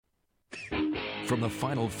From the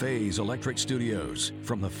Final Phase Electric Studios,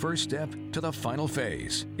 from the first step to the final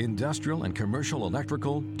phase, industrial and commercial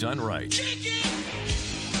electrical done right.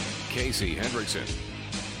 Casey Hendrickson.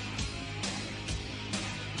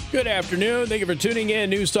 Good afternoon. Thank you for tuning in.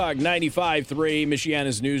 News Talk 95.3,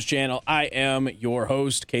 Michiana's news channel. I am your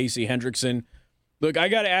host, Casey Hendrickson. Look, I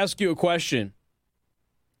got to ask you a question.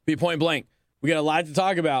 Be point blank. We got a lot to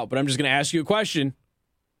talk about, but I'm just going to ask you a question.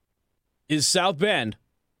 Is South Bend,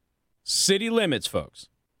 city limits, folks,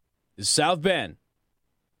 is South Bend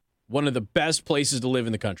one of the best places to live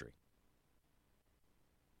in the country?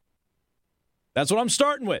 That's what I'm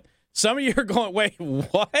starting with. Some of you are going, wait,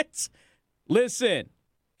 what? Listen,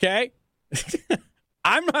 okay?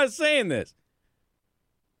 I'm not saying this.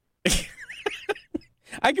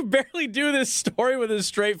 I can barely do this story with a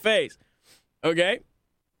straight face, okay?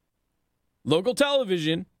 Local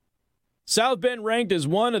television, South Bend ranked as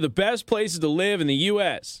one of the best places to live in the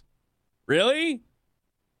U.S. Really?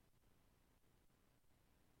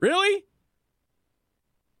 Really?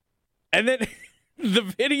 And then the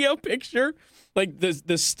video picture, like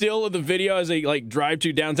the still of the video as they like drive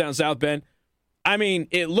to downtown South Bend, I mean,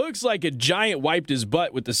 it looks like a giant wiped his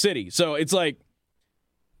butt with the city. So it's like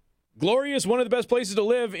glorious, one of the best places to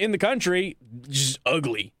live in the country, just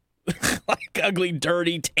ugly. Like ugly,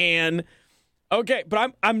 dirty, tan. Okay,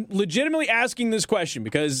 but I'm legitimately asking this question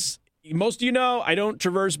because most of you know I don't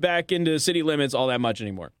traverse back into city limits all that much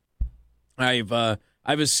anymore. I've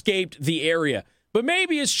escaped the area, but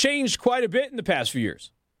maybe it's changed quite a bit in the past few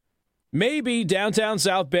years. Maybe downtown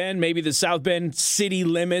South Bend, maybe the South Bend city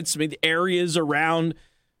limits, maybe the areas around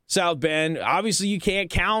South Bend. Obviously, you can't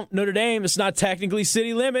count Notre Dame. It's not technically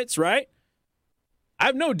city limits, right? I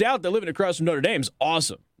have no doubt that living across from Notre Dame is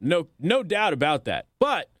awesome. No doubt about that.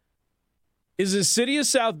 But is the city of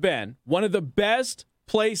South Bend one of the best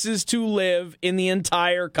places to live in the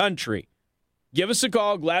entire country? Give us a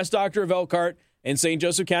call, Glass Doctor of Elkhart and St.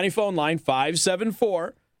 Joseph County phone line,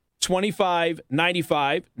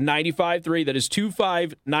 574-2595-953. That is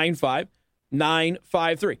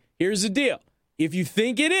 2595-953. Here's the deal. If you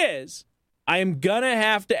think it is, I am going to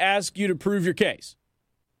have to ask you to prove your case.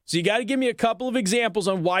 So you got to give me a couple of examples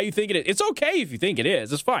on why you think it is. It's okay if you think it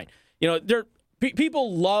is. It's fine. You know,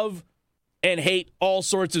 people love and hate all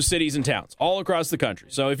sorts of cities and towns all across the country.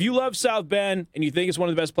 So if you love South Bend and you think it's one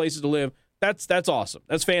of the best places to live, that's awesome.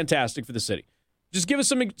 That's fantastic for the city. Just give us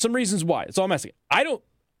some reasons why. That's all I'm asking. I don't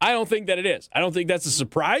think that it is. I don't think that's a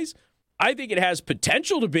surprise. I think it has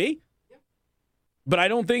potential to be, but I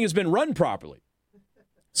don't think it's been run properly.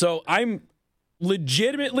 So I'm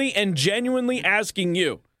legitimately and genuinely asking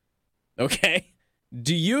you, okay,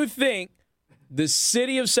 do you think the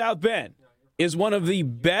city of South Bend is one of the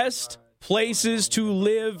best places to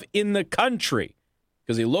live in the country?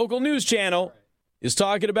 Because a local news channel is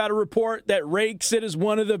talking about a report that ranks it as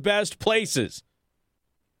one of the best places.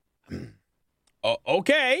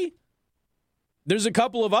 Okay. There's a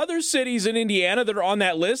couple of other cities in Indiana that are on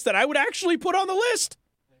that list that I would actually put on the list.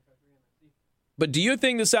 But do you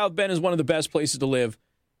think the South Bend is one of the best places to live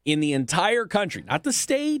in the entire country? Not the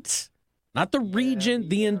state, not the region,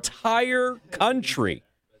 the entire country.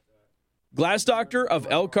 Glass Doctor of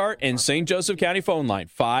Elkhart and St. Joseph County phone line,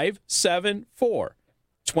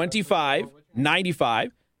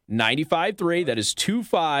 574-2595-953. That is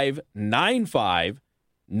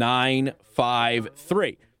 2595-953.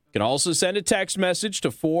 You can also send a text message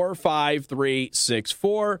to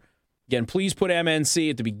 45364. Again, please put MNC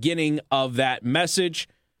at the beginning of that message.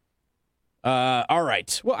 All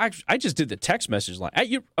right. Well, I just did the text message line.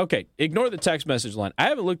 Okay, ignore the text message line. I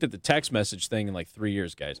haven't looked at the text message thing in like 3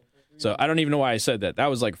 years, guys. So I don't even know why I said that. That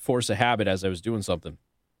was like force of habit as I was doing something.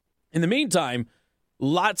 In the meantime,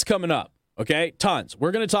 lots coming up, okay? Tons. We're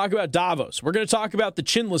going to talk about Davos. We're going to talk about the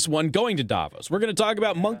chinless one going to Davos. We're going to talk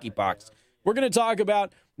about monkeypox. We're going to talk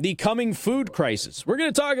about the coming food crisis. We're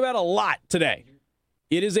going to talk about a lot today.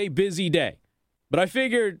 It is a busy day. But I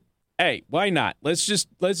figured, hey, why not? Let's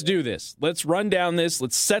do this. Let's run down this.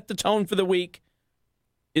 Let's set the tone for the week.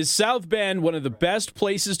 Is South Bend one of the best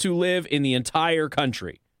places to live in the entire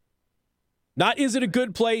country? Not is it a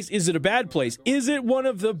good place, is it a bad place? Is it one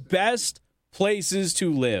of the best places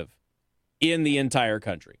to live in the entire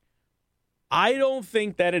country? I don't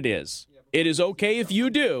think that it is. It is okay if you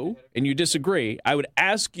do and you disagree. I would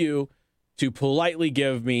ask you to politely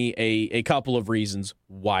give me a couple of reasons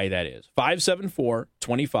why that is.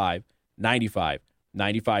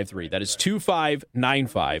 574-2595-953. That is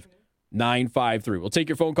 2595-953. We'll take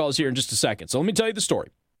your phone calls here in just a second. So let me tell you the story.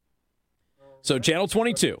 So Channel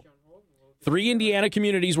 22. 3 Indiana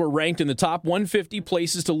communities were ranked in the top 150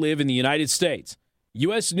 places to live in the United States.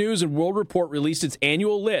 U.S. News and World Report released its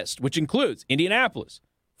annual list, which includes Indianapolis,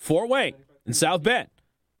 Fort Wayne, and South Bend.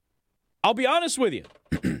 I'll be honest with you.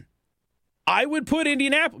 I would put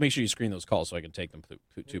Indianapolis. Make sure you screen those calls so I can take them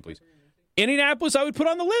too, please. Indianapolis, I would put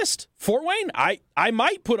on the list. Fort Wayne, I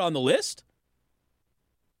might put on the list.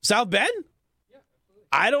 South Bend?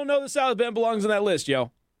 I don't know that South Bend belongs on that list,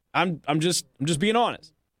 yo. I'm just being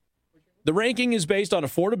honest. The ranking is based on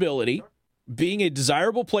affordability, being a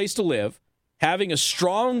desirable place to live, having a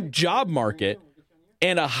strong job market,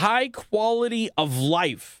 and a high quality of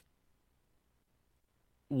life.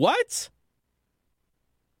 What?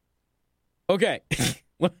 Okay.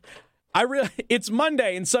 It's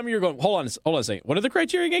Monday, and some of you are going, hold on a second. What are the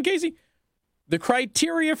criteria again, Casey? The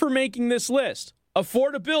criteria for making this list.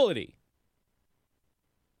 Affordability.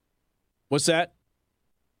 What's that?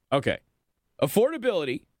 Okay.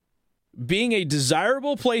 Affordability, being a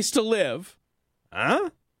desirable place to live, huh?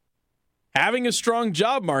 Having a strong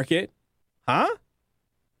job market, huh?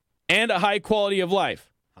 And a high quality of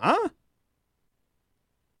life, huh?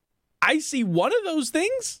 I see one of those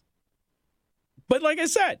things, but like I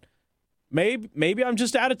said, maybe I'm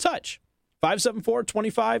just out of touch.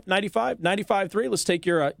 574-2595, 95.3. Let's take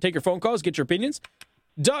your phone calls, get your opinions.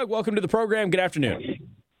 Doug, welcome to the program. Good afternoon.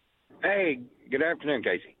 Hey, good afternoon,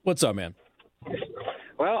 Casey. What's up, man?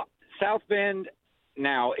 Well, South Bend,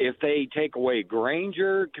 now, if they take away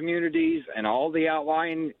Granger communities and all the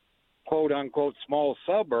outlying, quote-unquote, small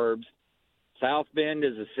suburbs, South Bend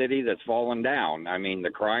is a city that's fallen down. I mean, the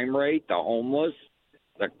crime rate, the homeless,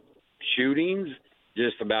 the shootings,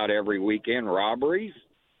 just about every weekend robberies.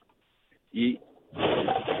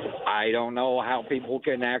 I don't know how people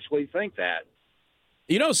can actually think that.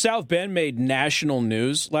 You know, South Bend made national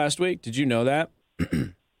news last week. Did you know that?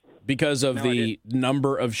 Because of the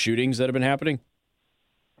number of shootings that have been happening?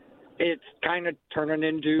 It's kind of turning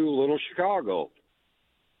into little Chicago.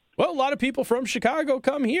 Well, a lot of people from Chicago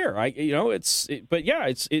come here.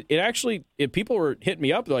 People were hitting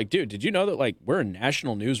me up. They're like, dude, did you know that like we're in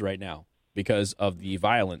national news right now because of the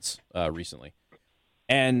violence recently?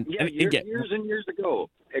 And years and years ago,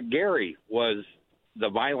 Gary was the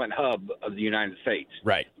violent hub of the United States.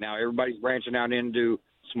 Right. Now everybody's branching out into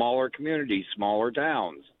smaller communities, smaller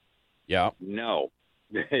towns. Yeah. No,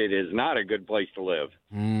 it is not a good place to live.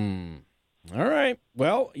 All right.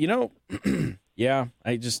 Well, yeah,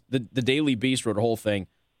 the Daily Beast wrote a whole thing.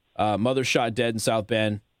 Mother shot dead in South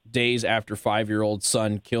Bend days after 5-year-old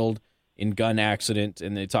son killed in gun accident.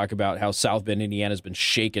 And they talk about how South Bend, Indiana has been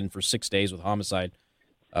shaken for 6 days with homicide,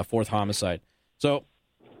 fourth homicide. So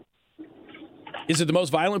is it the most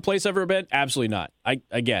violent place I've ever been? Absolutely not. I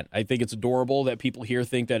think it's adorable that people here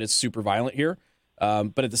think that it's super violent here.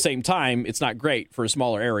 But at the same time, it's not great for a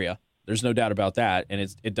smaller area. There's no doubt about that. And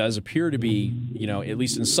it does appear to be, at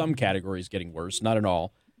least in some categories, getting worse. Not in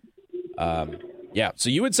all. Yeah. So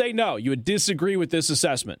you would say no. You would disagree with this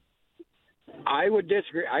assessment. I would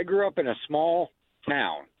disagree. I grew up in a small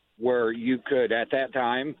town where you could, at that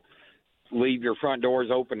time, leave your front doors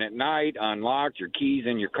open at night, unlocked, your keys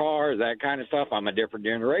in your car, that kind of stuff. I'm a different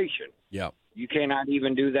generation. Yeah. You cannot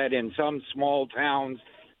even do that in some small towns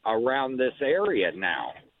around this area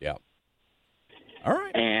now. Yeah. All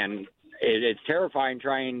right. And it's terrifying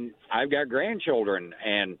I've got grandchildren,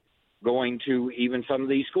 and going to even some of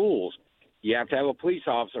these schools, you have to have a police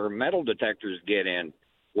officer, metal detectors get in.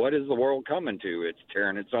 What is the world coming to? It's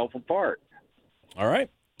tearing itself apart. All right.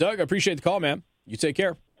 Doug, I appreciate the call, man. You take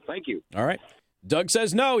care. Thank you. All right. Doug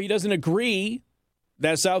says no, he doesn't agree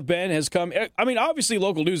that South Bend has come. I mean, obviously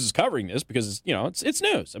local news is covering this because, it's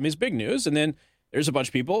news. I mean, it's big news. And then there's a bunch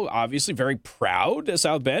of people obviously very proud that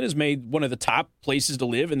South Bend has made one of the top places to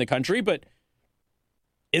live in the country. But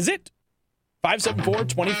is it?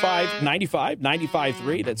 574-2595,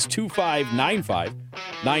 95.3. That's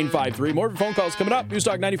 2595-953. More phone calls coming up. News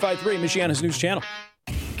Talk 95.3, Michiana's news channel.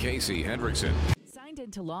 Casey Hendrickson. Signed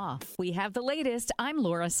into law. We have the latest. I'm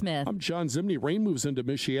Laura Smith. I'm John Zimney. Rain moves into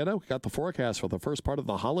Michiana. We got the forecast for the first part of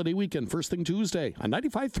the holiday weekend, first thing Tuesday on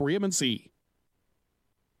 95.3 MNC.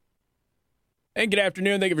 And good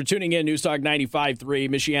afternoon. Thank you for tuning in. News Talk 95.3,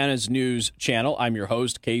 Michiana's news channel. I'm your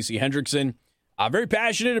host, Casey Hendrickson. Very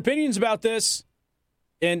passionate opinions about this.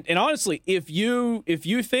 And honestly, if you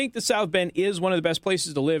think the South Bend is one of the best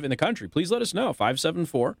places to live in the country, please let us know.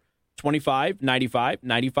 574-2595,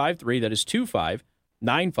 95.3. That is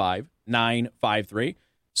 2595-953.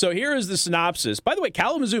 So here is the synopsis. By the way,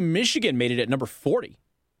 Kalamazoo, Michigan made it at number 40,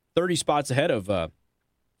 30 spots ahead of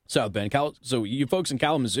South Bend. So you folks in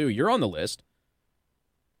Kalamazoo, you're on the list.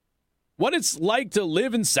 What it's like to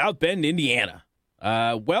live in South Bend, Indiana.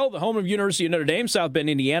 Well, the home of University of Notre Dame, South Bend,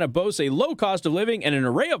 Indiana, boasts a low cost of living and an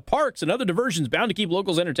array of parks and other diversions bound to keep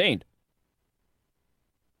locals entertained.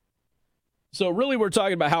 So really, we're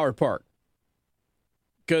talking about Howard Park,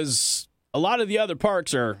 because a lot of the other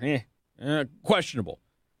parks are questionable.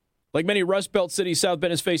 Like many Rust Belt cities, South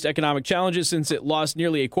Bend has faced economic challenges since it lost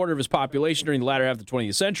nearly a quarter of its population during the latter half of the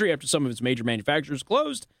 20th century after some of its major manufacturers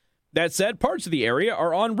closed. That said, parts of the area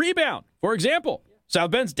are on rebound. For example,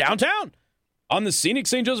 South Bend's downtown on the scenic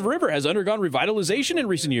St. Joseph River has undergone revitalization in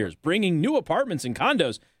recent years, bringing new apartments and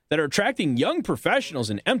condos that are attracting young professionals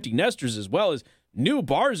and empty nesters, as well as new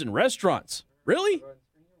bars and restaurants. Really?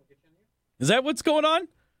 Is that what's going on?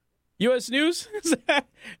 U.S. News?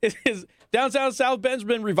 Is downtown South Bend's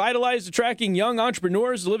been revitalized, attracting young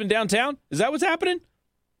entrepreneurs to live in downtown? Is that what's happening?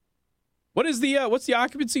 What's the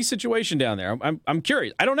occupancy situation down there? I'm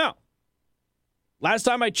curious. I don't know. Last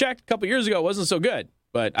time I checked a couple years ago, it wasn't so good,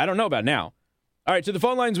 but I don't know about now. All right, to the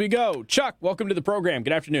phone lines we go. Chuck, welcome to the program.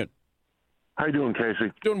 Good afternoon. How you doing,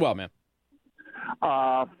 Casey? Doing well, man.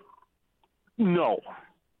 No,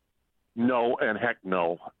 and heck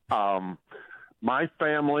no. My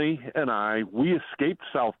family and I, we escaped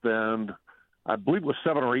South Bend, I believe it was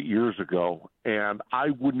 7 or 8 years ago, and I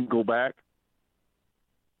wouldn't go back.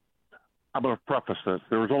 I'm going to preface this.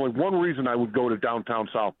 There was only one reason I would go to downtown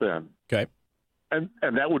South Bend. Okay. And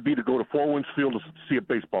that would be to go to Four Winds Field to see a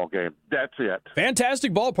baseball game. That's it.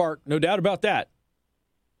 Fantastic ballpark, no doubt about that.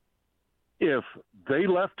 If they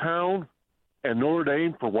left town and Notre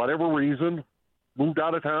Dame, for whatever reason, moved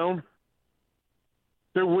out of town,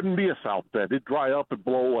 there wouldn't be a South Bend. It'd dry up and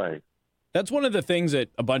blow away. That's one of the things that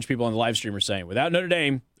a bunch of people on the live stream are saying. Without Notre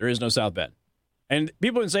Dame, there is no South Bend. And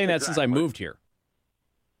people have been saying that since I moved here.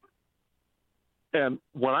 And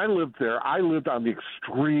when I lived there, I lived on the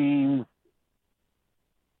extreme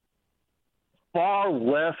far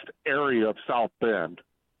west area of South Bend.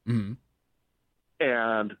 Mm-hmm.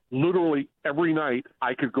 And literally every night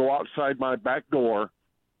I could go outside my back door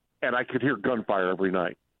and I could hear gunfire every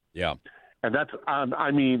night. Yeah. And that's on,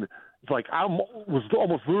 I mean, it's like I was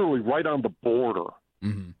almost literally right on the border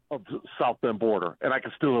of the South Bend border, and I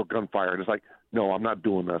could still hear gunfire. And it's like, no, I'm not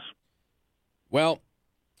doing this. Well,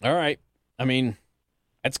 all right. I mean,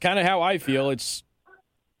 that's kind of how I feel.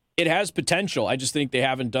 It has potential. I just think they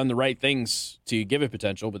haven't done the right things to give it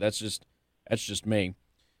potential, but that's just me.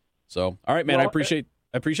 So, all right, man, well, I appreciate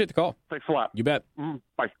the call. Thanks a lot. You bet.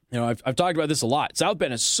 Bye. You know, I've talked about this a lot. South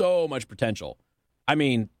Bend has so much potential. I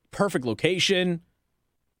mean, perfect location.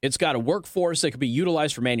 It's got a workforce that could be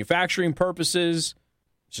utilized for manufacturing purposes.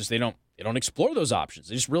 It's just they don't explore those options.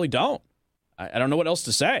 They just really don't. I don't know what else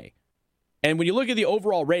to say. And when you look at the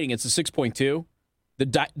overall rating, it's a 6.2.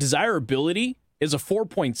 The desirability is a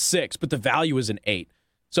 4.6, but the value is an 8.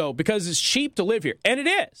 So because it's cheap to live here, and it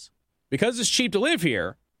is, because it's cheap to live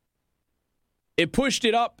here, it pushed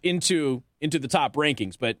it up into the top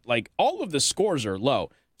rankings. But like all of the scores are low.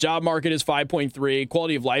 Job market is 5.3.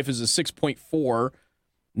 Quality of life is a 6.4.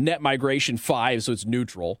 Net migration 5, so it's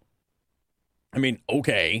neutral. I mean,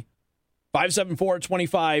 okay.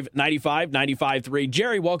 574-25-95-95-3.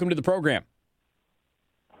 Jerry, welcome to the program.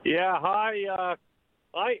 Yeah, hi.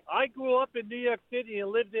 I grew up in New York City and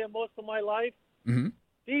lived there most of my life. Mm-hmm.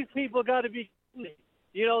 These people got to be,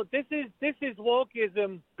 you know, this is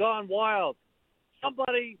wokeism gone wild.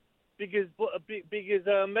 Somebody, because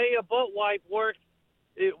Mayor Buttwipe works.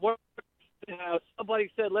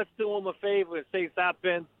 Somebody said, let's do him a favor and say South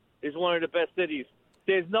Bend is one of the best cities.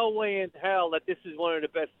 There's no way in hell that this is one of the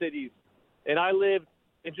best cities. And I lived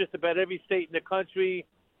in just about every state in the country,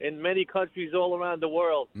 in many countries all around the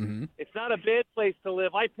world. Mm-hmm. It's not a bad place to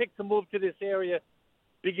live. I picked to move to this area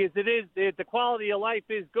because the quality of life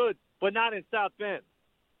is good, but not in South Bend.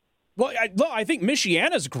 Well, I think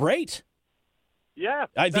Michiana's great. Yeah.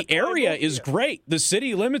 The area is great. The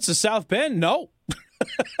city limits of South Bend, no.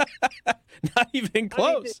 Not even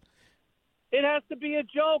close. It has to be a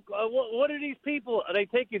joke. What are these people? Are they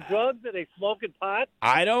taking drugs? Are they smoking pot?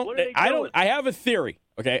 I have a theory.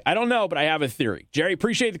 Okay, I don't know, but I have a theory. Jerry,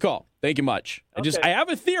 appreciate the call. Thank you much. Okay. I have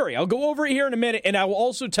a theory. I'll go over it here in a minute, and I will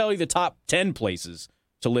also tell you the top 10 places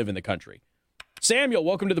to live in the country. Samuel,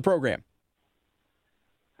 welcome to the program.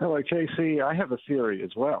 Hello, Casey. I have a theory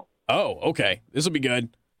as well. Oh, okay. This will be good.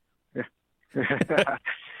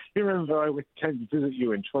 You remember I came to visit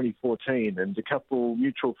you in 2014, and a couple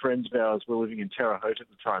mutual friends of ours were living in Terre Haute at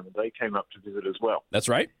the time, and they came up to visit as well. That's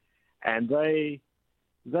right. And they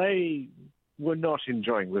were not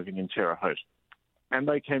enjoying living in Terre Haute. And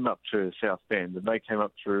they came up to South Bend, and they came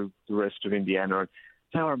up through the rest of Indiana, and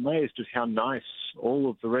they were amazed at how nice all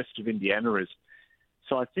of the rest of Indiana is.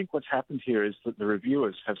 So I think what's happened here is that the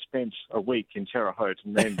reviewers have spent a week in Terre Haute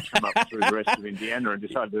and then come up through the rest of Indiana and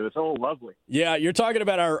decided that it's all lovely. Yeah, you're talking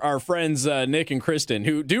about our friends Nick and Kristen,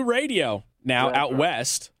 who do radio now out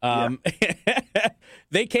west.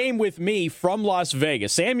 They came with me from Las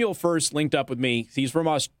Vegas. Samuel first linked up with me. He's from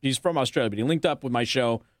Australia, but he linked up with my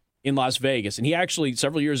show in Las Vegas. And he actually,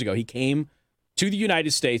 several years ago, he came to the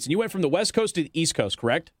United States. And you went from the West Coast to the East Coast,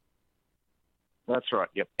 correct? That's right,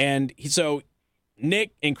 yep. And so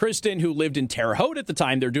Nick and Kristen, who lived in Terre Haute at the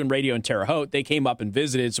time, they're doing radio in Terre Haute. They came up and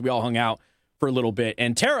visited, so we all hung out for a little bit.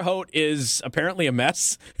 And Terre Haute is apparently a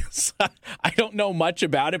mess. I don't know much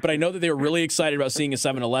about it, but I know that they were really excited about seeing a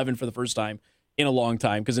 7-Eleven for the first time in a long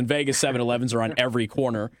time, because in Vegas, 7-Elevens are on every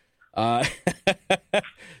corner.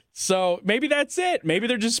 So maybe that's it. Maybe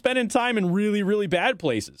they're just spending time in really, really bad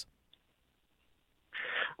places.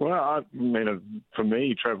 Well, I mean, for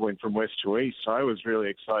me, traveling from west to east, I was really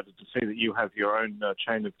excited to see that you have your own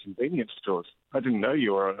chain of convenience stores. I didn't know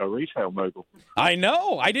you were a retail mogul. I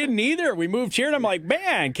know. I didn't either. We moved here, and I'm like,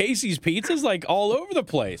 man, Casey's Pizza's like all over the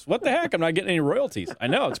place. What the heck? I'm not getting any royalties. I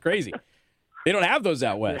know. It's crazy. They don't have those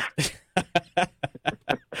out west.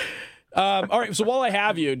 All right, so while I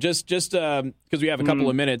have you, just because we have a couple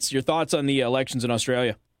of minutes, your thoughts on the elections in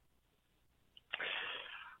Australia?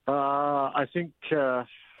 I think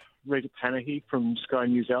Rita Panahi from Sky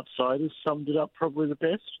News Outsiders summed it up probably the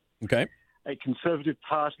best. Okay. A Conservative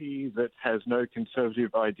Party that has no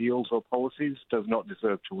conservative ideals or policies does not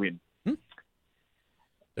deserve to win. There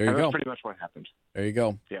you go. That's pretty much what happened. There you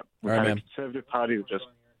go. Yeah. All right, man. A Conservative Party that just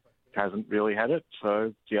hasn't really had it,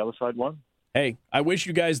 so the other side won. Hey, I wish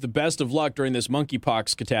you guys the best of luck during this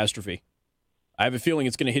monkeypox catastrophe. I have a feeling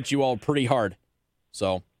it's going to hit you all pretty hard.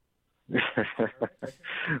 So,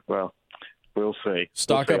 well, we'll see.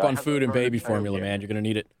 Stock up on food and baby formula, man. You're going to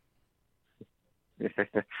need it.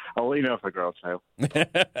 I'll let you know if I grow a tail.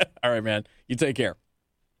 All right, man. You take care.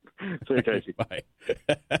 See you, Casey. Bye.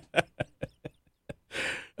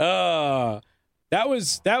 That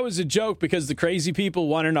was a joke because the crazy people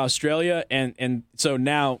won in Australia, and so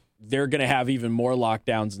now they're going to have even more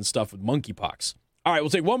lockdowns and stuff with monkeypox. All right,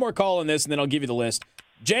 we'll take one more call on this, and then I'll give you the list.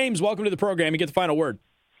 James, welcome to the program. You get the final word.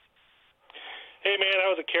 Hey, man, I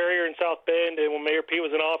was a carrier in South Bend, and when Mayor Pete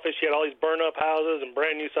was in office, he had all these burn-up houses and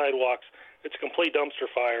brand-new sidewalks. It's a complete dumpster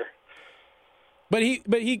fire. But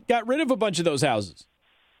he got rid of a bunch of those houses.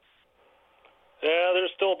 Yeah,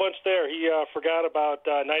 there's still a bunch there. He forgot about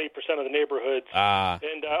 90% of the neighborhoods.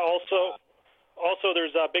 And also,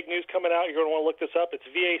 there's big news coming out. You're going to want to look this up. It's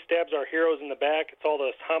VA stabs our heroes in the back. It's all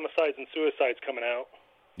the homicides and suicides coming out.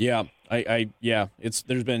 Yeah, I know.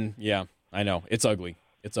 It's ugly.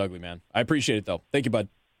 It's ugly, man. I appreciate it, though. Thank you, bud.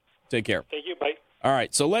 Take care. Thank you. Bye. All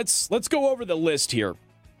right, so let's go over the list here.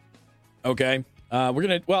 Okay?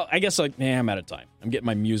 I guess I'm out of time. I'm getting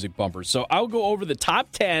my music bumpers. So I'll go over the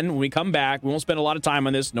top 10 when we come back. We won't spend a lot of time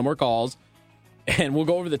on this. No more calls. And we'll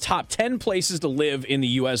go over the top 10 places to live in the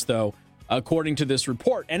U.S., though, according to this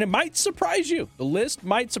report. And it might surprise you. The list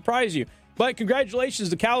might surprise you. But congratulations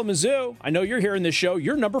to Kalamazoo. I know you're hearing this show.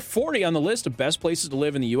 You're number 40 on the list of best places to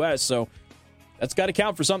live in the U.S., so that's got to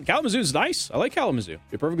count for something. Kalamazoo's nice. I like Kalamazoo, to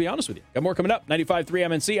be perfectly honest with you. Got more coming up. 95.3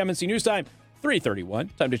 MNC News Time, 3:31.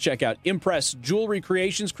 Time to check out Impress Jewelry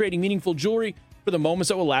Creations, creating meaningful jewelry for the moments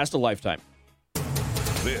that will last a lifetime.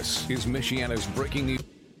 This is Michiana's breaking news.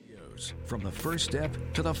 From the first step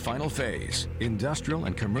to the final phase. Industrial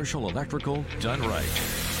and commercial electrical done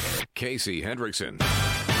right. Casey Hendrickson.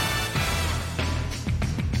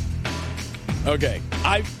 Okay,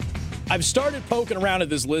 I've started poking around at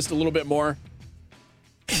this list a little bit more.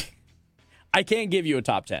 I can't give you a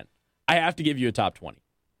top 10. I have to give you a top 20.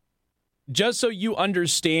 Just so you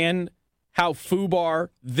understand how FUBAR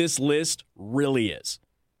this list really is.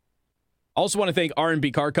 Also want to thank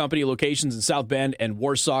R&B Car Company, locations in South Bend and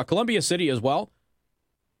Warsaw, Columbia City as well.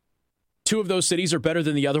 Two of those cities are better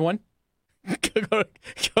than the other one. Go to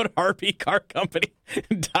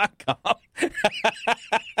rbcarcompany.com.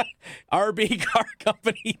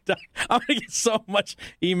 rbcarcompany.com. I'm going to get so much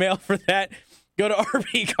email for that. Go to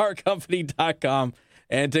rbcarcompany.com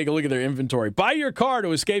and take a look at their inventory. Buy your car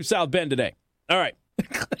to escape South Bend today. All right.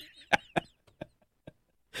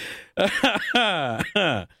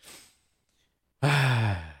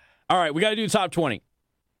 All right, we got to do top 20.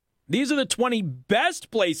 These are the 20 best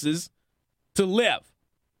places to live.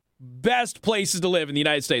 Best places to live in the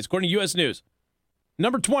United States, according to U.S. News.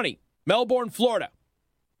 Number 20, Melbourne, Florida.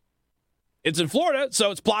 It's in Florida, so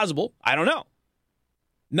it's plausible. I don't know.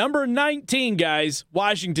 Number 19, guys,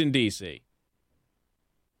 Washington, D.C.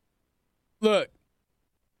 Look,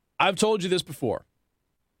 I've told you this before.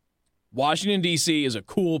 Washington, D.C. is a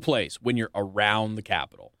cool place when you're around the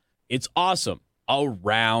Capitol. It's awesome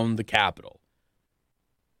around the Capitol.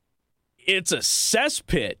 It's a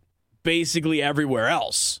cesspit basically everywhere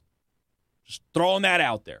else. Just throwing that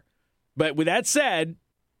out there. But with that said,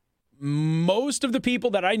 most of the people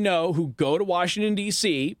that I know who go to Washington,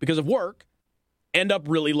 D.C. because of work end up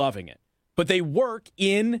really loving it. But they work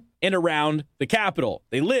in and around the Capitol.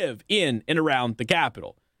 They live in and around the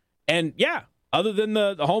Capitol. And yeah, other than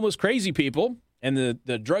the homeless crazy people and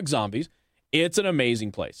the drug zombies, it's an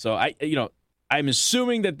amazing place. So I'm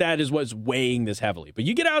assuming that is what's weighing this heavily. But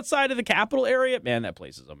you get outside of the Capitol area, man, that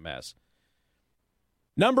place is a mess.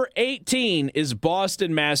 Number 18 is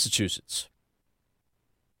Boston, Massachusetts.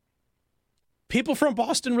 People from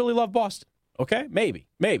Boston really love Boston. Okay, maybe.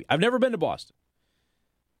 I've never been to Boston.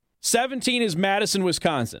 17 is Madison,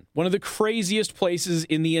 Wisconsin, one of the craziest places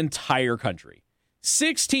in the entire country.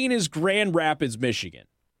 16 is Grand Rapids, Michigan.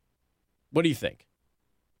 What do you think?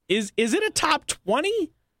 Is it a top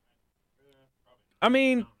 20? I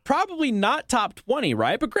mean, probably not top 20,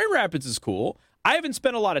 right? But Grand Rapids is cool. I haven't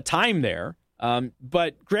spent a lot of time there,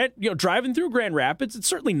 but driving through Grand Rapids, it's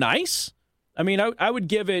certainly nice. I mean, I would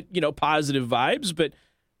give it, positive vibes, but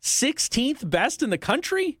 16th best in the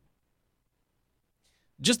country?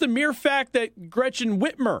 Just the mere fact that Gretchen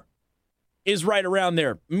Whitmer is right around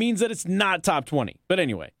there means that it's not top 20. But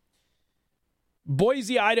anyway,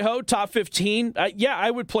 Boise, Idaho, top 15.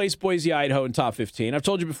 I would place Boise, Idaho in top 15. I've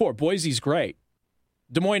told you before, Boise's great.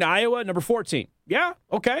 Des Moines, Iowa, number 14. Yeah,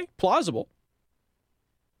 okay, plausible.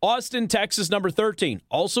 Austin, Texas, number 13.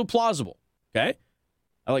 Also plausible, okay?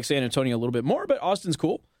 I like San Antonio a little bit more, but Austin's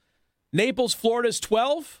cool. Naples, Florida's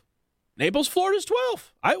 12. Naples, Florida's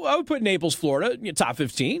 12. I would put Naples, Florida, top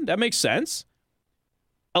 15. That makes sense.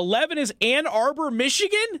 11 is Ann Arbor,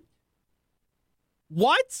 Michigan?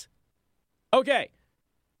 What? Okay.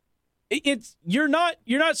 You're not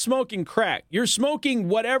smoking crack. You're smoking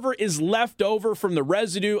whatever is left over from the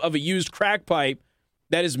residue of a used crack pipe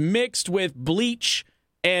that is mixed with bleach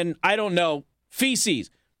and, I don't know,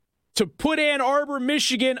 feces. To put Ann Arbor,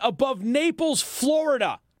 Michigan above Naples,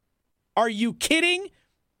 Florida. Are you kidding?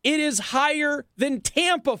 It is higher than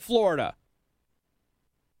Tampa, Florida.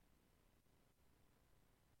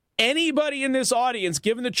 Anybody in this audience,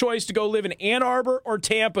 given the choice to go live in Ann Arbor or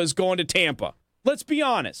Tampa, is going to Tampa. Let's be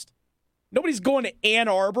honest. Nobody's going to Ann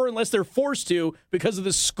Arbor unless they're forced to because of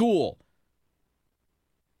the school.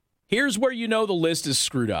 Here's where you know the list is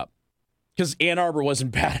screwed up because Ann Arbor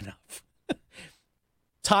wasn't bad enough.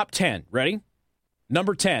 Top 10. Ready?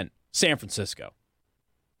 Number 10, San Francisco.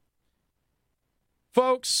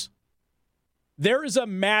 Folks, there is a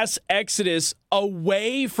mass exodus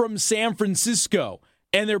away from San Francisco,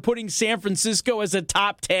 and they're putting San Francisco as a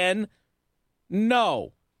top 10?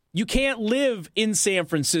 No. You can't live in San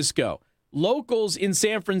Francisco. Locals in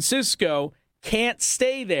San Francisco can't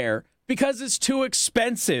stay there because it's too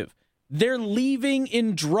expensive. They're leaving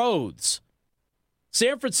in droves.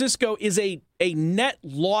 San Francisco is a net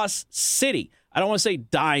loss city. I don't want to say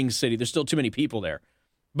dying city. There's still too many people there.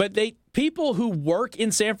 But people who work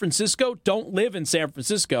in San Francisco don't live in San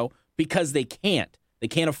Francisco because they can't. They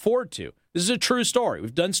can't afford to. This is a true story.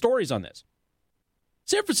 We've done stories on this.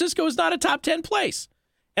 San Francisco is not a top 10 place.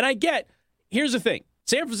 And here's the thing.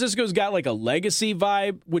 San Francisco's got like a legacy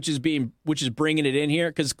vibe, which is bringing it in here,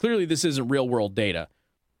 because clearly this isn't real world data.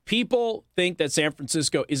 People think that San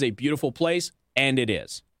Francisco is a beautiful place, and it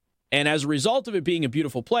is. And as a result of it being a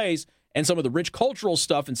beautiful place and some of the rich cultural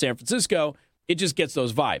stuff in San Francisco, it just gets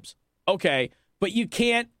those vibes. Okay, but you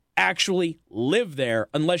can't actually live there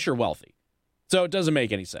unless you're wealthy. So it doesn't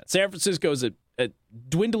make any sense. San Francisco is a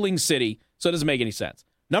dwindling city, so it doesn't make any sense.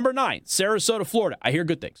 Number 9, Sarasota, Florida. I hear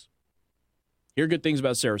good things. Hear good things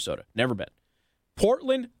about Sarasota. Never been.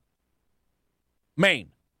 Portland,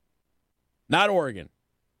 Maine. Not Oregon.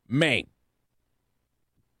 Maine.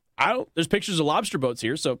 There's pictures of lobster boats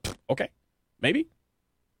here, so okay. Maybe.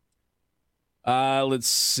 Let's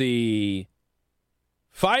see.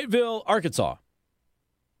 Fayetteville, Arkansas.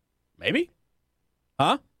 Maybe?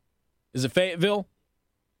 Huh? Is it Fayetteville?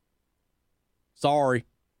 Sorry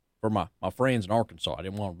for my friends in Arkansas. I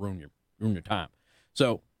didn't want to ruin your time.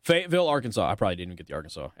 So, Fayetteville, Arkansas. I probably didn't even get the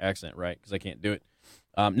Arkansas accent right because I can't do it.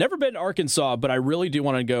 Never been to Arkansas, but I really do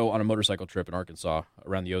want to go on a motorcycle trip in Arkansas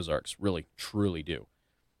around the Ozarks. Really, truly do.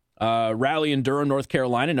 Raleigh and Durham, North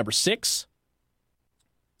Carolina, number 6.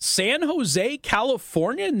 San Jose,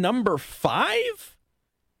 California, number 5.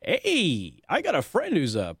 Hey, I got a friend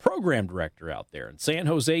who's a program director out there in San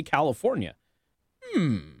Jose, California.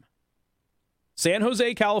 San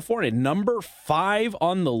Jose, California, number 5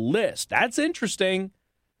 on the list. That's interesting.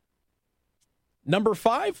 Number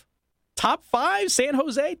 5, Top 5, San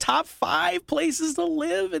Jose, top 5 places to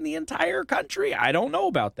live in the entire country. I don't know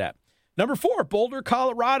about that. Number 4, Boulder,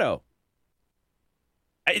 Colorado.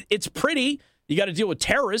 It's pretty. You got to deal with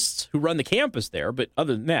terrorists who run the campus there, but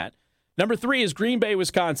other than that. Number 3 is Green Bay,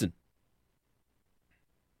 Wisconsin.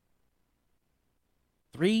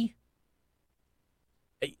 3?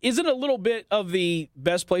 Isn't a little bit of the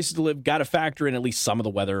best places to live got to factor in at least some of the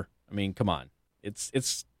weather? I mean, come on.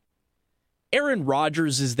 It's Aaron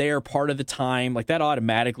Rodgers is there part of the time. Like, that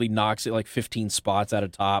automatically knocks it like 15 spots out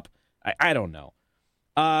of top. I don't know.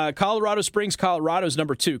 Colorado Springs, Colorado is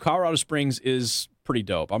number 2. Colorado Springs is pretty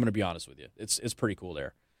dope. I'm going to be honest with you. It's pretty cool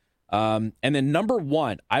there. And then number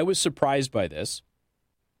 1, I was surprised by this.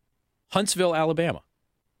 Huntsville, Alabama.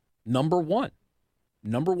 Number 1.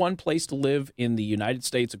 Number 1 place to live in the United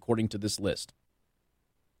States according to this list.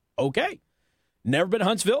 Okay. Never been to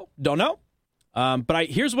Huntsville. Don't know. But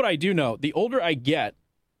here's what I do know. The older I get,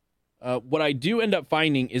 what I do end up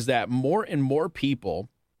finding is that more and more people,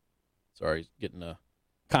 sorry, getting a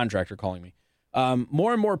contractor calling me,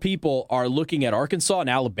 more and more people are looking at Arkansas and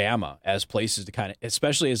Alabama as places to kind of,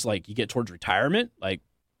 especially as like you get towards retirement. Like,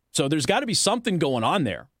 so there's got to be something going on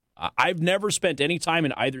there. I've never spent any time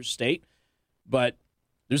in either state, but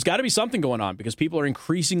there's got to be something going on because people are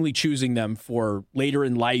increasingly choosing them for later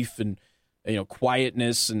in life and, you know,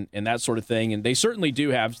 quietness and that sort of thing. And they certainly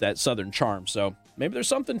do have that Southern charm. So maybe there's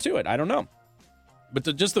something to it. I don't know.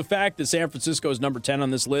 But just the fact that San Francisco is number 10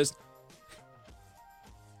 on this list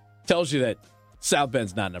tells you that South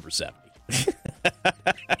Bend's not number 70.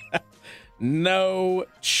 No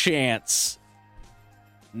chance.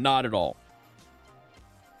 Not at all.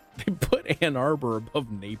 They put Ann Arbor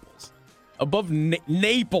above Naples. Above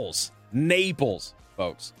Naples. Naples,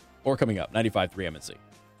 folks. Or coming up, 95.3 MNC.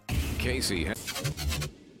 Casey.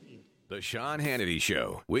 The Sean Hannity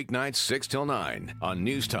Show, weeknights 6 till 9 on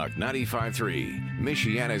News Talk 95.3,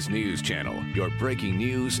 Michiana's news channel, your breaking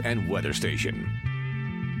news and weather station.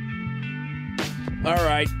 All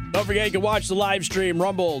right. Don't forget you can watch the live stream,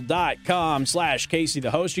 rumble.com/Casey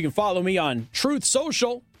the host. You can follow me on Truth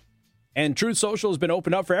Social. And Truth Social has been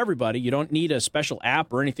opened up for everybody. You don't need a special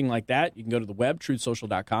app or anything like that. You can go to the web,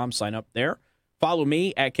 truthsocial.com, sign up there. Follow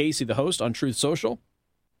me at Casey the host on Truth Social.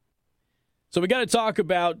 So we got to talk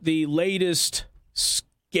about the latest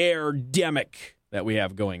scare-demic that we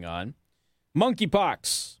have going on.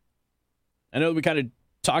 Monkeypox. I know we kind of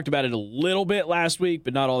talked about it a little bit last week,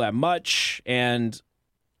 but not all that much. And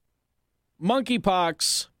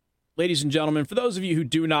monkeypox, ladies and gentlemen, for those of you who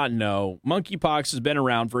do not know, monkeypox has been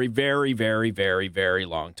around for a very, very, very, very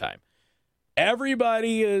long time.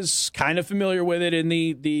 Everybody is kind of familiar with it in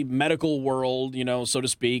the medical world, you know, so to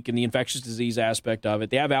speak, and the infectious disease aspect of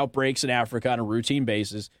it. They have outbreaks in Africa on a routine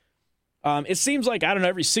basis. It seems like, I don't know,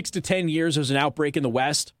 every 6 to 10 years there's an outbreak in the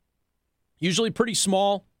West. Usually pretty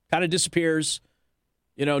small, kind of disappears.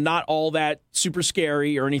 You know, not all that super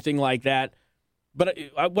scary or anything like that. But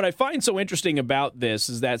what I find so interesting about this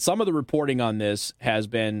is that some of the reporting on this has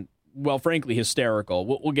been, well, frankly, hysterical.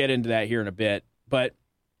 We'll get into that here in a bit. But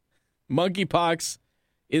monkeypox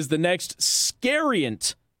is the next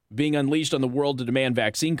scariant being unleashed on the world to demand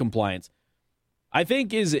vaccine compliance. I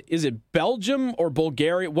think, is it Belgium or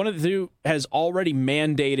Bulgaria? One of the two has already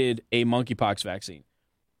mandated a monkeypox vaccine.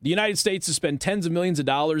 The United States has spent tens of millions of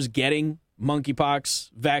dollars getting monkeypox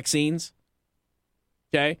vaccines.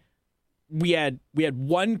 Okay? We had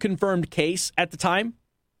one confirmed case at the time.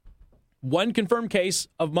 One confirmed case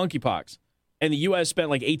of monkeypox. And the U.S. spent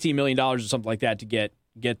like $18 million or something like that to get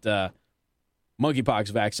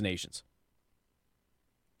monkeypox vaccinations.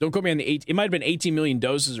 Don't quote me on the 8. It might have been 18 million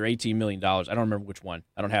doses or $18 million. I don't remember which one.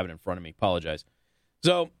 I don't have it in front of me. Apologize.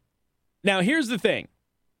 So now here's the thing.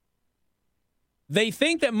 They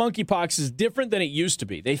think that monkeypox is different than it used to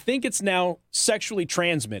be. They think it's now sexually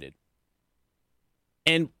transmitted.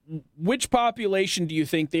 And which population do you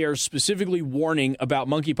think they are specifically warning about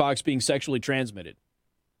monkeypox being sexually transmitted?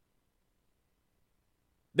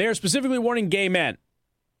 They are specifically warning gay men.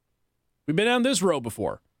 We've been down this road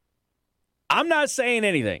before. I'm not saying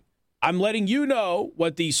anything. I'm letting you know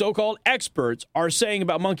what the so-called experts are saying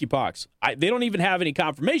about monkeypox. They don't even have any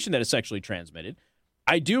confirmation that it's sexually transmitted.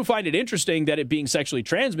 I do find it interesting that it being sexually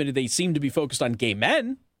transmitted, they seem to be focused on gay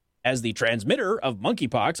men as the transmitter of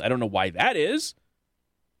monkeypox. I don't know why that is.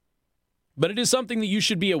 But it is something that you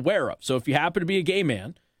should be aware of. So if you happen to be a gay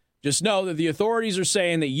man, just know that the authorities are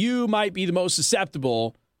saying that you might be the most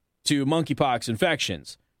susceptible to monkeypox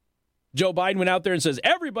infections. Joe Biden went out there and says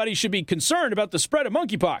everybody should be concerned about the spread of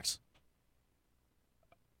monkeypox.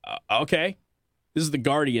 Okay. This is The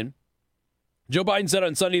Guardian. Joe Biden said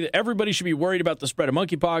on Sunday that everybody should be worried about the spread of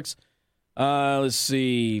monkeypox. Let's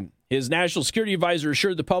see. His national security advisor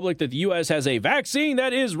assured the public that the U.S. has a vaccine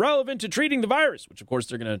that is relevant to treating the virus, which, of course,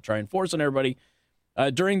 they're going to try and force on everybody.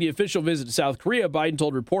 During the official visit to South Korea, Biden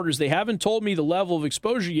told reporters, "They haven't told me the level of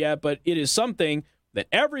exposure yet, but it is something that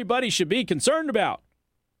everybody should be concerned about."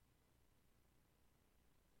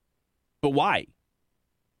 But why?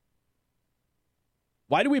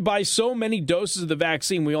 Why do we buy so many doses of the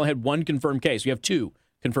vaccine? We only had one confirmed case. We have 2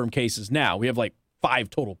 confirmed cases now. We have like 5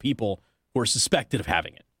 total people who are suspected of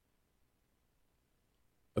having it.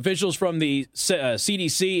 Officials from the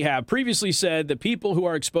CDC have previously said that people who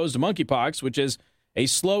are exposed to monkeypox, which is a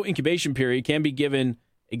slow incubation period, can be given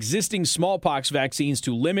existing smallpox vaccines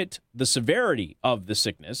to limit the severity of the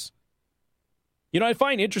sickness. You know, I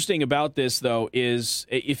find interesting about this, though, is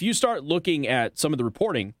if you start looking at some of the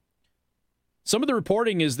reporting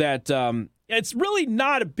is that it's really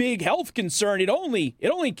not a big health concern. It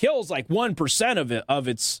only kills like 1% of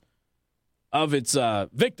its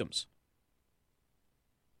victims.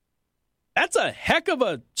 That's a heck of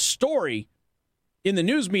a story in the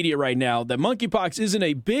news media right now, that monkeypox isn't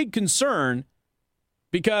a big concern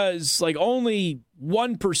because like only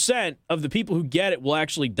 1% of the people who get it will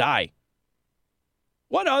actually die.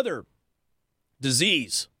 What other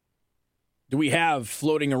disease do we have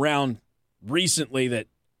floating around recently that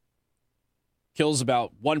kills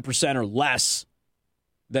about 1% or less,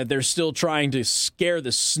 that they're still trying to scare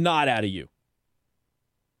the snot out of you?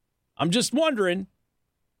 I'm just wondering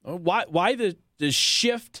why the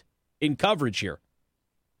shift in coverage here.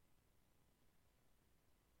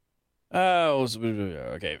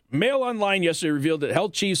 Okay. Mail Online yesterday revealed that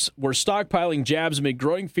health chiefs were stockpiling jabs amid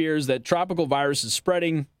growing fears that tropical virus is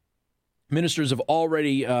spreading. Ministers have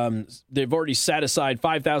already set aside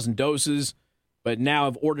 5,000 doses, but now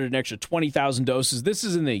have ordered an extra 20,000 doses. This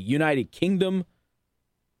is in the United Kingdom.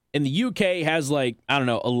 And the UK has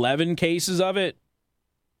 11 cases of it.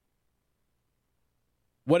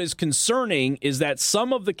 What is concerning is that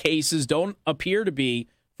some of the cases don't appear to be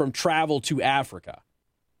from travel to Africa.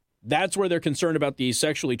 That's where they're concerned about the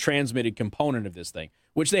sexually transmitted component of this thing,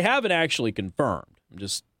 which they haven't actually confirmed. I'm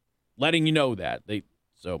just letting you know that.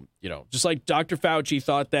 Just like Dr. Fauci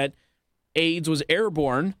thought that AIDS was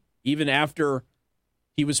airborne, even after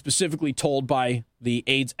he was specifically told by the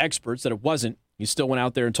AIDS experts that it wasn't, he still went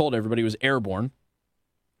out there and told everybody it was airborne.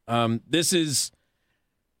 This is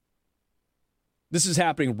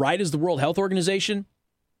happening right as the World Health Organization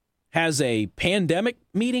has a pandemic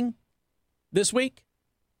meeting this week.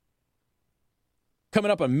 Coming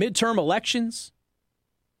up on midterm elections.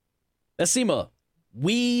 That seem a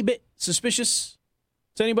wee bit suspicious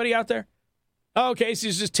to anybody out there? Oh, okay, so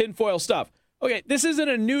it's just tinfoil stuff. Okay, this isn't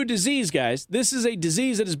a new disease, guys. This is a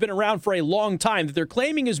disease that has been around for a long time that they're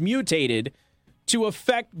claiming is mutated to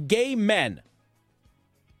affect gay men.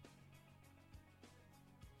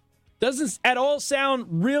 Doesn't at all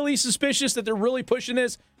sound really suspicious that they're really pushing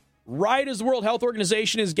this right as the World Health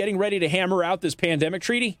Organization is getting ready to hammer out this pandemic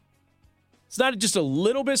treaty? It's not just a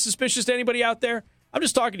little bit suspicious to anybody out there. I'm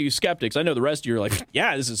just talking to you skeptics. I know the rest of you are like,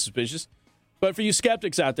 yeah, this is suspicious. But for you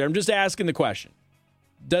skeptics out there, I'm just asking the question.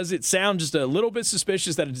 Does it sound just a little bit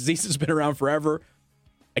suspicious that a disease that's been around forever,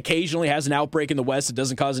 occasionally has an outbreak in the West that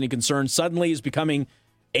doesn't cause any concern, suddenly is becoming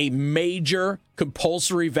a major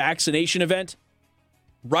compulsory vaccination event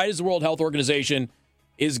right as the World Health Organization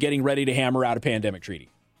is getting ready to hammer out a pandemic treaty?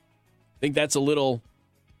 Think that's a little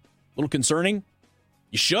concerning?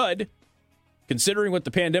 You should. Considering what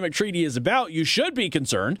the pandemic treaty is about, you should be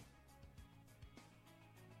concerned.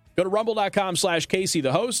 Go to rumble.com/Casey,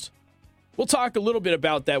 the host. We'll talk a little bit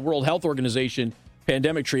about that World Health Organization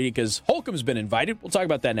pandemic treaty because Holcomb's been invited. We'll talk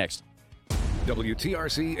about that next.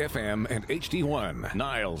 WTRC FM and HD1,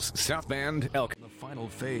 Niles, South Bend, Elk. The Final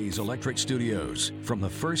Phase Electric Studios. From the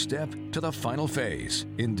first step to the final phase.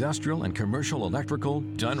 Industrial and commercial electrical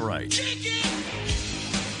done right.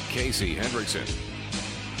 Casey Hendrickson.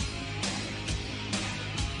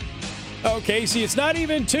 Oh, Casey, it's not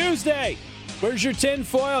even Tuesday. Where's your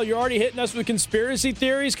tinfoil? You're already hitting us with conspiracy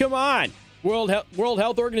theories? Come on. World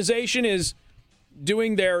Health Organization is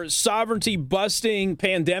doing their sovereignty-busting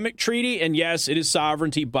pandemic treaty, and yes, it is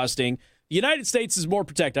sovereignty-busting. The United States is more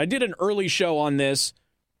protected. I did an early show on this.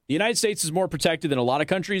 The United States is more protected than a lot of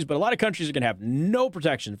countries, but a lot of countries are going to have no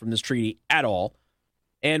protection from this treaty at all,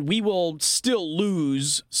 and we will still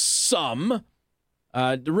lose some.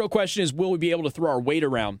 The real question is, will we be able to throw our weight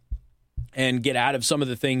around and get out of some of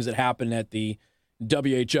the things that happen at the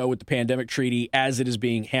WHO with the pandemic treaty as it is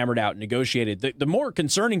being hammered out and negotiated? The more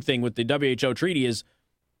concerning thing with the WHO treaty is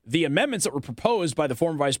the amendments that were proposed by the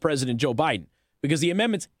former Vice President Joe Biden, because the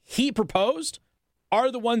amendments he proposed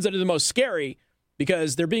are the ones that are the most scary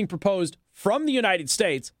because they're being proposed from the United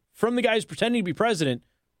States, from the guys pretending to be president,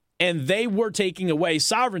 and they were taking away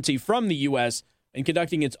sovereignty from the U.S. and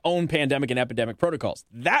conducting its own pandemic and epidemic protocols.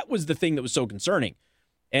 That was the thing that was so concerning.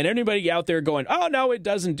 And anybody out there going, oh, no, it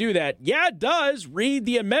doesn't do that. Yeah, it does. Read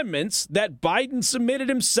the amendments that Biden submitted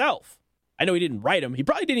himself. I know he didn't write them. He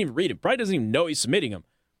probably didn't even read them. Probably doesn't even know he's submitting them.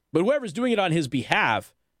 But whoever's doing it on his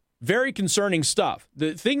behalf, very concerning stuff.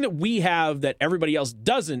 The thing that we have that everybody else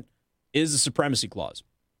doesn't is the Supremacy Clause.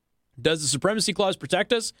 Does the Supremacy Clause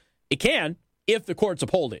protect us? It can, if the courts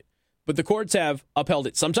uphold it. But the courts have upheld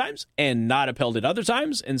it sometimes and not upheld it other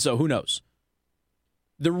times, and so who knows?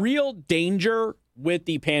 The real danger with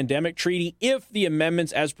the pandemic treaty, if the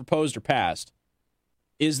amendments as proposed are passed,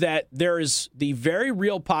 is that there is the very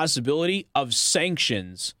real possibility of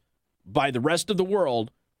sanctions by the rest of the world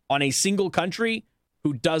on a single country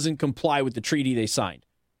who doesn't comply with the treaty they signed.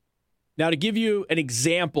 Now, to give you an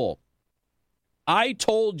example, I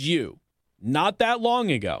told you not that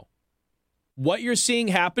long ago, what you're seeing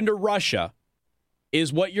happen to Russia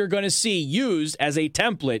is what you're going to see used as a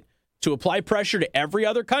template to apply pressure to every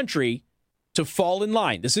other country to fall in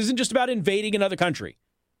line. This isn't just about invading another country.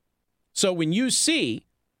 So when you see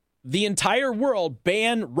the entire world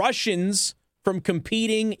ban Russians from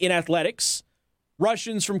competing in athletics,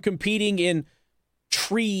 Russians from competing in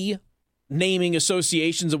tree naming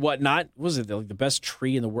associations and whatnot, was it the best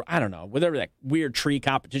tree in the world? I don't know, whatever that weird tree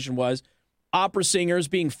competition was. Opera singers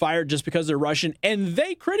being fired just because they're Russian, and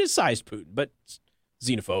they criticized Putin, but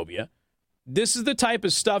xenophobia. This is the type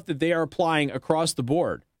of stuff that they are applying across the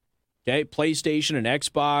board. Okay, PlayStation and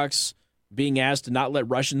Xbox being asked to not let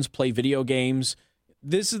Russians play video games.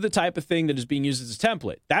 This is the type of thing that is being used as a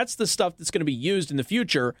template. That's the stuff that's going to be used in the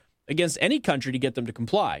future against any country to get them to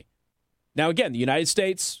comply. Now, again, the United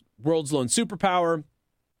States, world's lone superpower,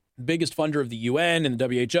 biggest funder of the UN and the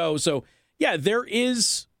WHO. So, yeah, there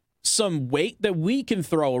is some weight that we can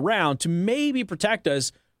throw around to maybe protect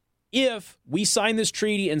us if we sign this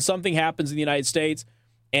treaty and something happens in the United States.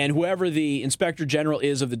 And whoever the inspector general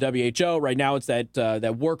is of the WHO, right now it's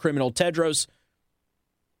that war criminal Tedros,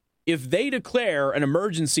 if they declare an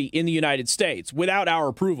emergency in the United States without our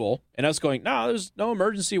approval and us going, no, there's no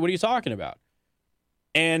emergency, what are you talking about?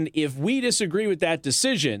 And if we disagree with that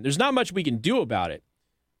decision, there's not much we can do about it.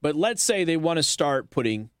 But let's say they want to start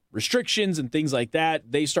putting restrictions and things like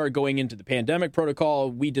that. They start going into the pandemic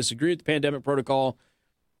protocol. We disagree with the pandemic protocol.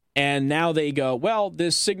 And now they go, well,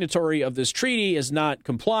 this signatory of this treaty is not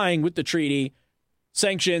complying with the treaty.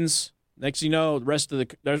 Sanctions. Next thing you know, the rest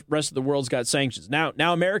of the world's got sanctions. Now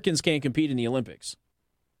Americans can't compete in the Olympics.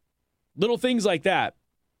 Little things like that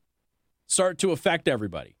start to affect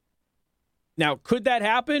everybody. Now, could that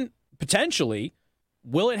happen? Potentially.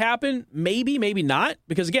 Will it happen? Maybe, maybe not.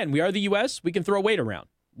 Because, again, we are the U.S. We can throw weight around.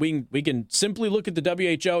 We can simply look at the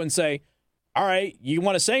WHO and say, all right, you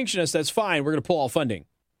want to sanction us, that's fine. We're going to pull all funding.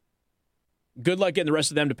 Good luck getting the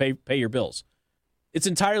rest of them to pay your bills. It's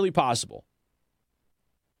entirely possible.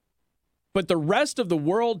 But the rest of the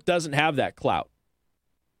world doesn't have that clout.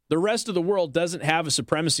 The rest of the world doesn't have a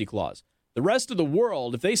supremacy clause. The rest of the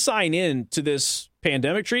world, if they sign in to this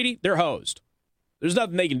pandemic treaty, they're hosed. There's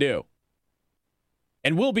nothing they can do.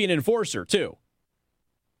 And we'll be an enforcer, too.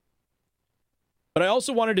 But I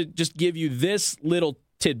also wanted to just give you this little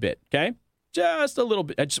tidbit, okay? Just a little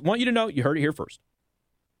bit. I just want you to know, you heard it here first.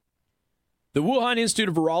 The Wuhan Institute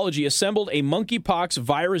of Virology assembled a monkeypox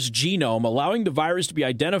virus genome, allowing the virus to be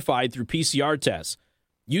identified through PCR tests.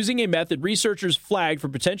 Using a method researchers flagged for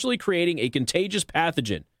potentially creating a contagious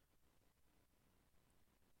pathogen.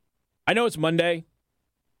 I know it's Monday,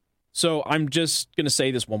 so I'm just going to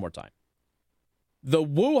say this one more time. The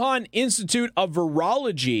Wuhan Institute of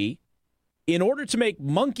Virology, in order to make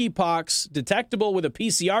monkeypox detectable with a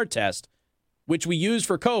PCR test, which we use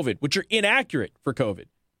for COVID, which are inaccurate for COVID,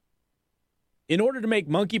 in order to make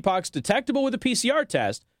monkeypox detectable with a PCR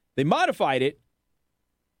test, they modified it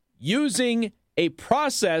using a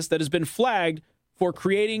process that has been flagged for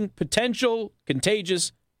creating potential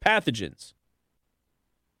contagious pathogens.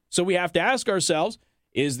 So we have to ask ourselves,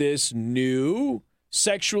 is this new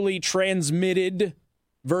sexually transmitted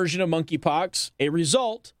version of monkeypox a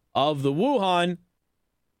result of the Wuhan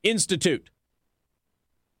Institute?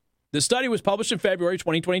 The study was published in February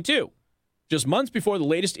 2022. Just months before the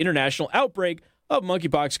latest international outbreak of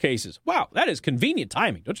monkeypox cases. Wow, that is convenient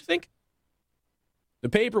timing, don't you think? The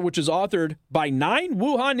paper, which is authored by 9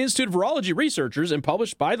 Wuhan Institute of Virology researchers and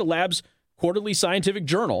published by the lab's quarterly scientific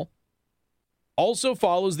journal, also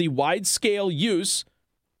follows the wide-scale use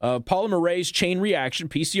of polymerase chain reaction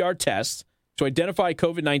PCR tests to identify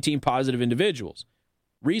COVID-19 positive individuals.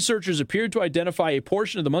 Researchers appeared to identify a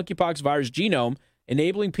portion of the monkeypox virus genome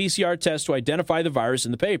enabling PCR tests to identify the virus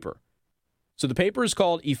in the paper. So the paper is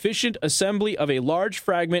called Efficient Assembly of a Large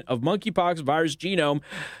Fragment of Monkeypox Virus Genome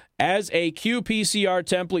as a qPCR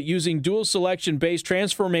template using dual selection-based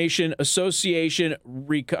transformation association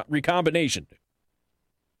recombination.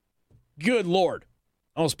 Good Lord.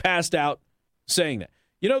 I almost passed out saying that.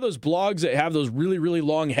 You know those blogs that have those really, really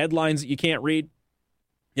long headlines that you can't read?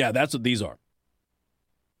 Yeah, that's what these are.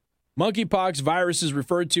 Monkeypox viruses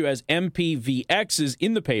referred to as MPVXs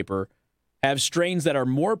in the paper have strains that are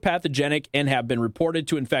more pathogenic and have been reported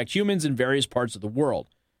to infect humans in various parts of the world.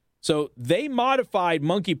 So they modified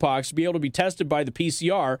monkeypox to be able to be tested by the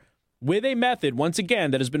PCR with a method, once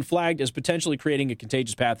again, that has been flagged as potentially creating a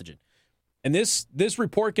contagious pathogen. And this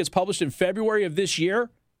report gets published in February of this year.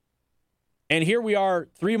 And here we are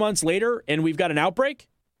 3 months later, and we've got an outbreak?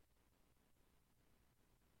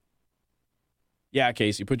 Yeah,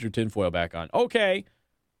 Casey, put your tinfoil back on. Okay.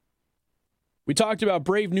 We talked about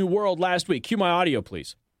Brave New World last week. Cue my audio,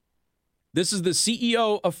 please. This is the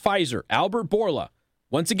CEO of Pfizer, Albert Bourla.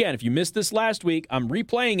 Once again, if you missed this last week, I'm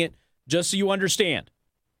replaying it just so you understand.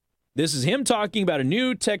 This is him talking about a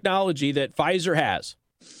new technology that Pfizer has.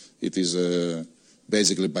 It is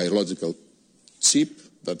basically a biological chip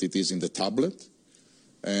that it is in the tablet.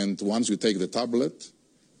 And once you take the tablet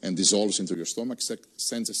and dissolves into your stomach,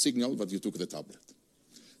 sends a signal that you took the tablet.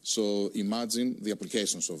 So imagine the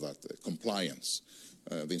applications of that, compliance.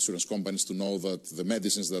 The insurance companies to know that the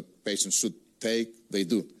medicines that patients should take, they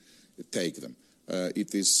do take them.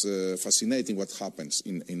 It is fascinating what happens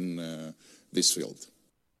in this field.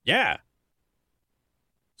 Yeah.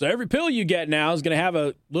 So every pill you get now is going to have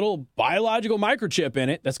a little biological microchip in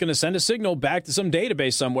it that's going to send a signal back to some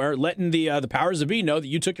database somewhere, letting the powers that be know that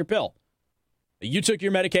you took your pill, that you took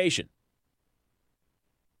your medication.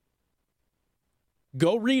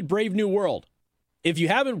 Go read Brave New World. If you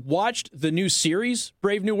haven't watched the new series,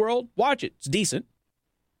 Brave New World, watch it. It's decent.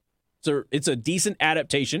 It's a decent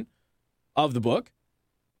adaptation of the book.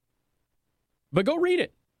 But go read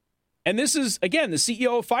it. And this is, again, the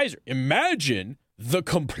CEO of Pfizer. Imagine the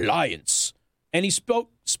compliance. And he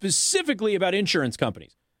spoke specifically about insurance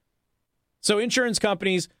companies. So insurance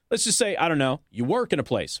companies, let's just say, I don't know, you work in a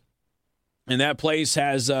place. And that place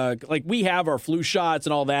has, like we have our flu shots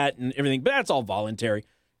and all that and everything, but that's all voluntary.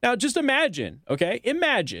 Now, just imagine, okay?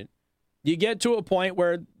 Imagine you get to a point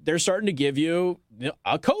where they're starting to give you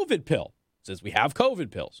a COVID pill. It says we have COVID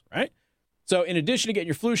pills, right? So in addition to getting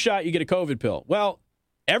your flu shot, you get a COVID pill. Well,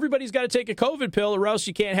 everybody's got to take a COVID pill or else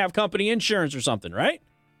you can't have company insurance or something, right?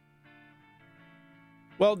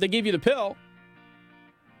 Well, they give you the pill.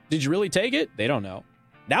 Did you really take it? They don't know.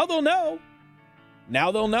 Now they'll know.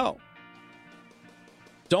 Now they'll know.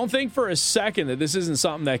 Don't think for a second that this isn't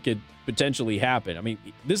something that could potentially happen. I mean,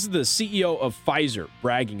 this is the CEO of Pfizer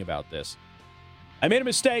bragging about this. I made a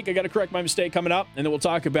mistake. I got to correct my mistake coming up, and then we'll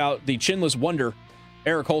talk about the chinless wonder,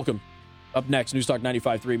 Eric Holcomb, up next. News Talk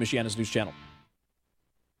 95.3, Michiana's News Channel.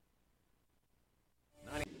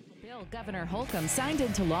 Governor Holcomb signed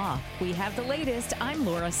into law. We have the latest. I'm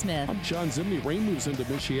Laura Smith. I'm John Zimney. Rain moves into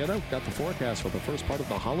Michiana. Got the forecast for the first part of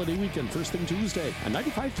the holiday weekend, first thing Tuesday on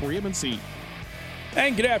 95.3 MNC.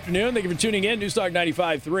 And good afternoon. Thank you for tuning in. News Talk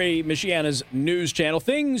 95.3, Michiana's News Channel.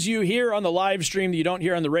 Things you hear on the live stream that you don't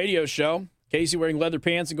hear on the radio show. Casey wearing leather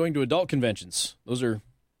pants and going to adult conventions. Those are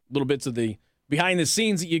little bits of the behind the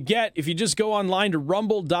scenes that you get if you just go online to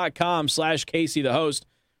rumble.com/Casey the host.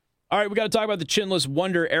 All right, we got to talk about the chinless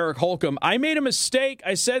wonder, Eric Holcomb. I made a mistake.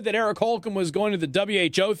 I said that Eric Holcomb was going to the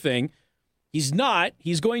WHO thing. He's not.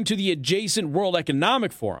 He's going to the adjacent World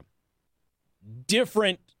Economic Forum.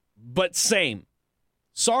 Different, but same.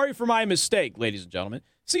 Sorry for my mistake, ladies and gentlemen.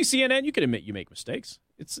 See, CNN, you can admit you make mistakes.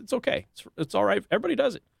 It's okay. It's all right. Everybody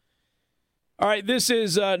does it. All right, this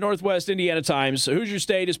is Northwest Indiana Times. Hoosier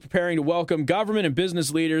State is preparing to welcome government and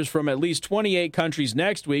business leaders from at least 28 countries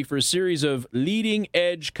next week for a series of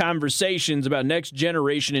leading-edge conversations about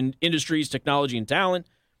next-generation in industries, technology, and talent.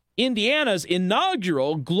 Indiana's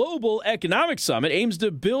inaugural Global Economic Summit aims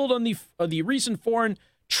to build on the recent foreign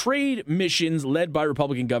trade missions led by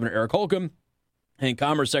Republican Governor Eric Holcomb and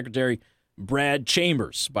Commerce Secretary Brad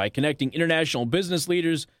Chambers by connecting international business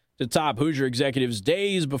leaders to top Hoosier executives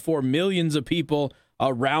days before millions of people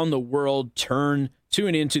around the world tune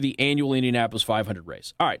into the annual Indianapolis 500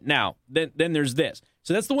 race. All right, now, then there's this.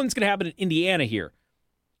 So that's the one that's going to happen in Indiana here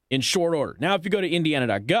in short order. Now, if you go to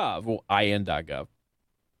indiana.gov, well, in.gov,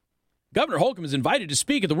 Governor Holcomb is invited to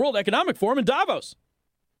speak at the World Economic Forum in Davos.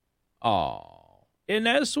 Oh, isn't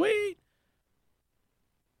that sweet?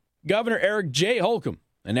 Governor Eric J. Holcomb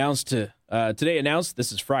today announced,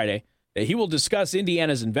 this is Friday, that he will discuss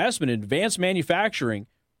Indiana's investment in advanced manufacturing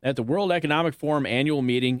at the World Economic Forum annual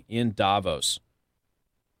meeting in Davos.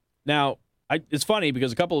 Now, it's funny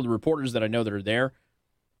because a couple of the reporters that I know that are there,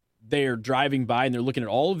 they're driving by and they're looking at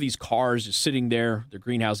all of these cars just sitting there, their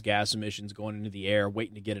greenhouse gas emissions going into the air,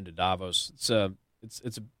 waiting to get into Davos.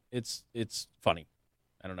 It's funny.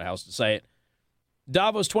 I don't know how else to say it.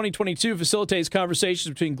 Davos 2022 facilitates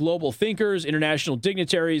conversations between global thinkers, international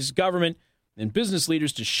dignitaries, government, and business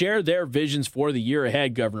leaders to share their visions for the year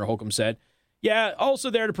ahead, Governor Holcomb said. Yeah,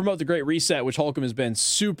 also there to promote the Great Reset, which Holcomb has been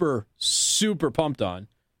super, super pumped on.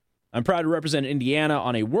 I'm proud to represent Indiana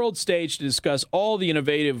on a world stage to discuss all the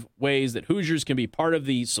innovative ways that Hoosiers can be part of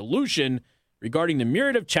the solution regarding the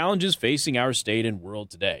myriad of challenges facing our state and world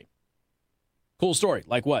today. Cool story.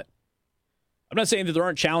 Like what? I'm not saying that there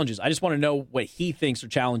aren't challenges. I just want to know what he thinks are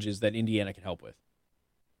challenges that Indiana can help with.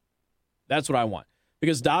 That's what I want.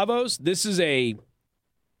 Because Davos, this is a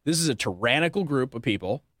tyrannical group of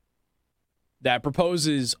people that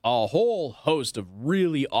proposes a whole host of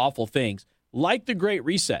really awful things, like the Great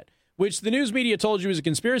Reset, which the news media told you was a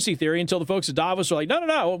conspiracy theory until the folks at Davos are like,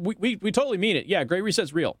 no, we totally mean it. Yeah, Great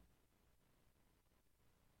Reset's real.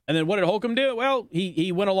 And then what did Holcomb do? Well,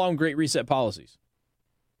 he went along Great Reset policies.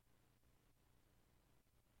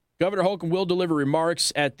 Governor Holcomb will deliver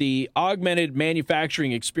remarks at the Augmented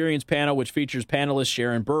Manufacturing Experience panel, which features panelists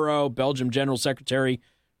Sharon Burrow, Belgium General Secretary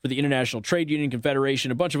for the International Trade Union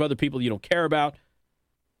Confederation, a bunch of other people you don't care about.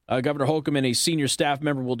 Governor Holcomb and a senior staff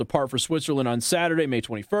member will depart for Switzerland on Saturday, May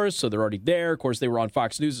 21st, so they're already there. Of course, they were on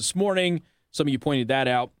Fox News this morning. Some of you pointed that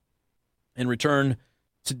out. And return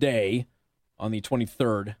today on the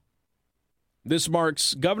 23rd. This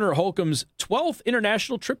marks Governor Holcomb's 12th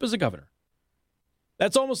international trip as a governor.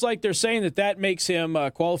 That's almost like they're saying that makes him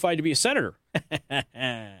qualified to be a senator.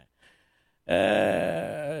 I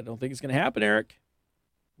don't think it's going to happen, Eric.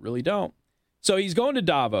 Really don't. So he's going to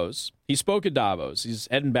Davos. He spoke at Davos. He's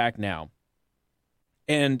heading back now.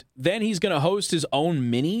 And then he's going to host his own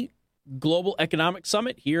mini global economic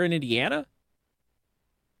summit here in Indiana.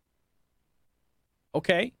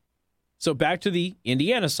 Okay. So back to the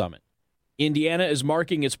Indiana summit. Indiana is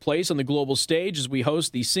marking its place on the global stage as we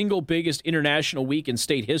host the single biggest international week in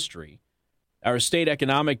state history. Our state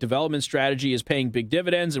economic development strategy is paying big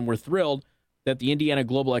dividends, and we're thrilled that the Indiana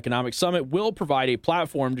Global Economic Summit will provide a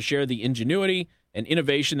platform to share the ingenuity and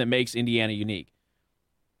innovation that makes Indiana unique.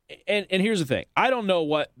 And here's the thing. I don't know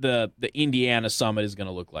what the Indiana Summit is going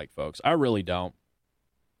to look like, folks. I really don't.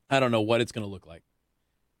 I don't know what it's going to look like.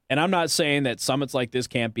 And I'm not saying that summits like this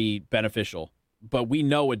can't be beneficial. But we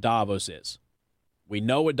know what Davos is. We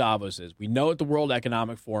know what Davos is. We know what the World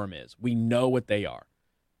Economic Forum is. We know what they are.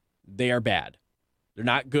 They are bad. They're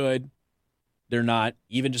not good. They're not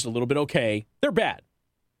even just a little bit okay. They're bad.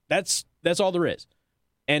 That's all there is.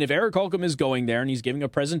 And if Eric Holcomb is going there and he's giving a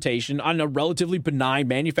presentation on a relatively benign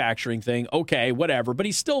manufacturing thing, okay, whatever. But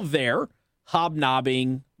he's still there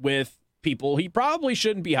hobnobbing with people he probably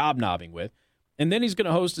shouldn't be hobnobbing with. And then he's going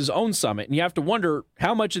to host his own summit. And you have to wonder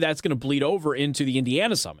how much of that's going to bleed over into the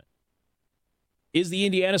Indiana summit. Is the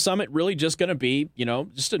Indiana summit really just going to be,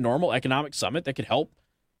 just a normal economic summit that could help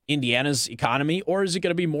Indiana's economy? Or is it going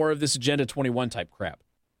to be more of this Agenda 21 type crap?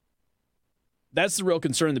 That's the real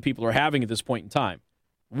concern that people are having at this point in time.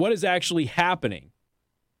 What is actually happening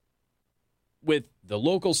with the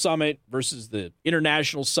local summit versus the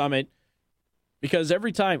international summit? Because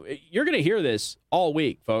every time, you're going to hear this all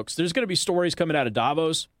week, folks. There's going to be stories coming out of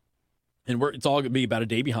Davos, and it's all going to be about a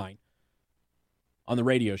day behind on the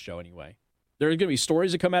radio show anyway. There are going to be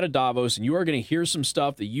stories that come out of Davos, and you are going to hear some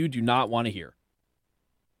stuff that you do not want to hear.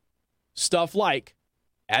 Stuff like,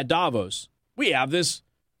 at Davos, we have this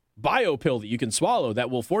bio pill that you can swallow that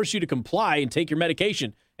will force you to comply and take your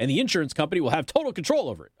medication, and the insurance company will have total control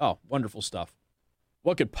over it. Oh, wonderful stuff.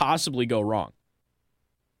 What could possibly go wrong?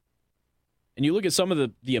 And you look at some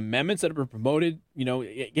of the amendments that have been promoted,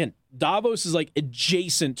 again, Davos is like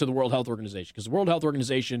adjacent to the World Health Organization because the World Health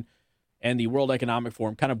Organization and the World Economic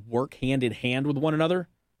Forum kind of work hand in hand with one another.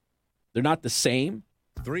 They're not the same.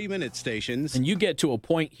 3-minute stations. And you get to a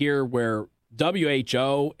point here where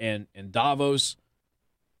WHO and Davos,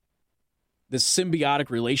 this symbiotic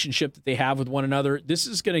relationship that they have with one another, this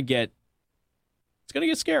is going to get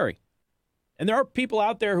scary. And there are people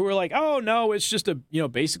out there who are like, oh, no, it's just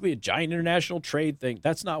basically a giant international trade thing.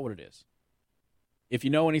 That's not what it is. If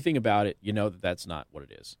you know anything about it, you know that that's not what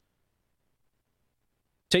it is.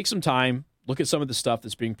 Take some time, look at some of the stuff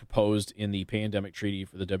that's being proposed in the pandemic treaty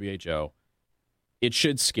for the WHO. It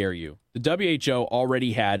should scare you. The WHO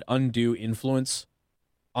already had undue influence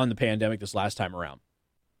on the pandemic this last time around.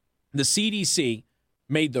 The CDC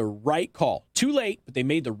made the right call. Too late, but they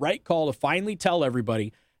made the right call to finally tell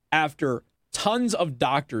everybody after tons of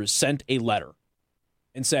doctors sent a letter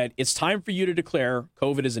and said, it's time for you to declare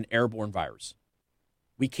COVID as an airborne virus.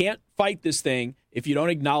 We can't fight this thing if you don't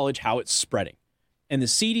acknowledge how it's spreading. And the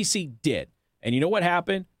CDC did. And you know what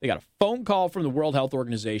happened? They got a phone call from the World Health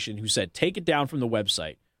Organization who said, take it down from the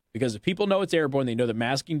website. Because if people know it's airborne, they know that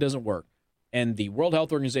masking doesn't work. And the World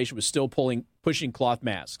Health Organization was still pushing cloth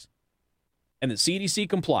masks. And the CDC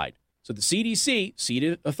complied. So the CDC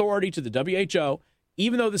ceded authority to the WHO,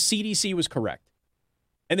 even though the CDC was correct.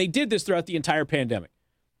 And they did this throughout the entire pandemic.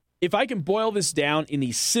 If I can boil this down in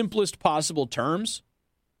the simplest possible terms,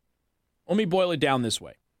 let me boil it down this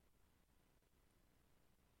way.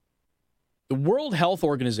 The World Health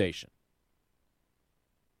Organization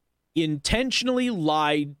intentionally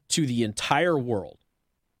lied to the entire world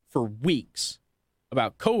for weeks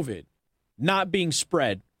about COVID not being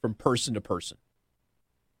spread from person to person.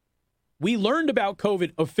 We learned about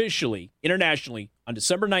COVID officially, internationally, on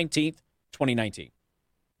December 19th, 2019.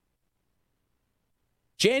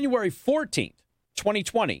 January 14th,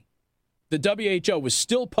 2020, the WHO was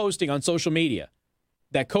still posting on social media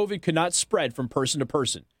that COVID could not spread from person to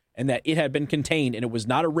person and that it had been contained and it was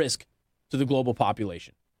not a risk to the global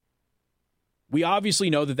population. We obviously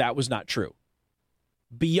know that that was not true.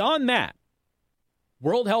 Beyond that,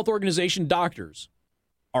 World Health Organization doctors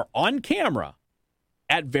are on camera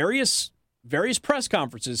at various press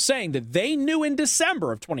conferences saying that they knew in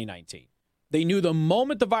December of 2019, they knew the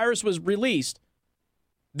moment the virus was released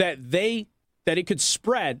that it could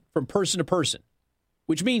spread from person to person,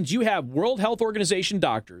 which means you have World Health Organization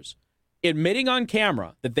doctors admitting on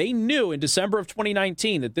camera that they knew in December of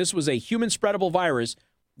 2019 that this was a human spreadable virus,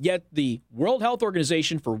 yet the World Health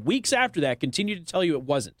Organization for weeks after that continued to tell you it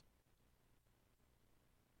wasn't.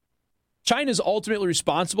 China is ultimately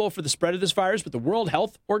responsible for the spread of this virus, but the World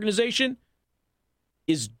Health Organization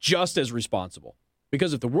is just as responsible.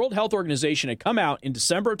 Because if the World Health Organization had come out in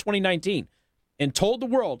December of 2019 and told the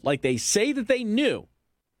world, like they say that they knew,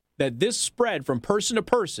 that this spread from person to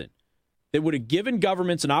person, they would have given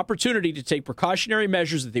governments an opportunity to take precautionary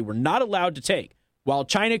measures that they were not allowed to take, while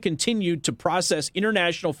China continued to process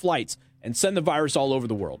international flights and send the virus all over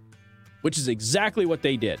the world, which is exactly what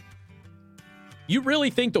they did. You really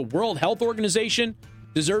think the World Health Organization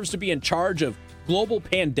deserves to be in charge of global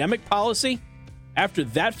pandemic policy after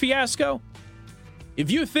that fiasco?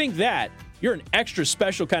 If you think that, you're an extra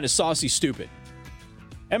special kind of saucy stupid.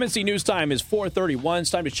 MNC News Time is 4:31. It's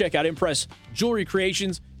time to check out Impress Jewelry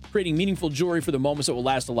Creations, creating meaningful jewelry for the moments that will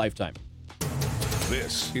last a lifetime.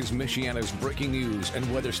 This is Michiana's breaking news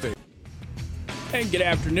and weather station. And good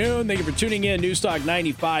afternoon. Thank you for tuning in. News Talk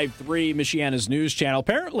 95.3, Michiana's news channel.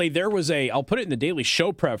 Apparently there was I'll put it in the daily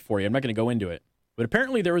show prep for you. I'm not going to go into it. But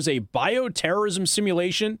apparently there was a bioterrorism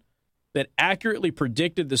simulation that accurately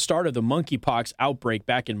predicted the start of the monkeypox outbreak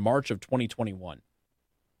back in March of 2021.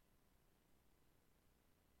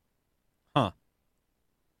 Huh.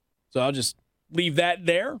 So I'll just leave that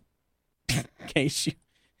there in case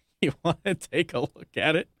you want to take a look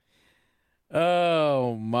at it.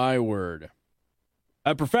 Oh, my word.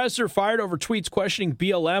 A professor fired over tweets questioning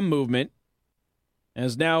BLM movement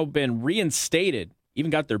has now been reinstated, even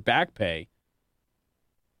got their back pay.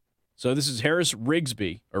 So this is Harris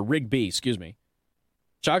Rigby.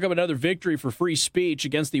 Chalk up another victory for free speech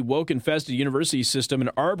against the woke-infested university system. An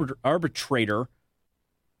arbitrator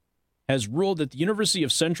has ruled that the University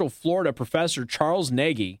of Central Florida professor Charles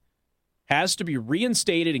Nagy has to be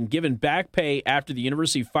reinstated and given back pay after the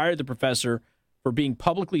university fired the professor for being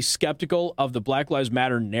publicly skeptical of the Black Lives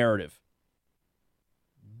Matter narrative.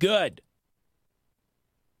 Good.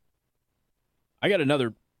 I got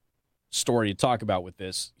another story to talk about with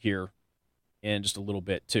this here in just a little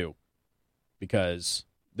bit too, because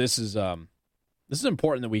this is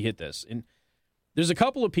important that we hit this. And there's a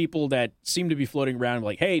couple of people that seem to be floating around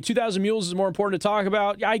like, hey, 2,000 Mules is more important to talk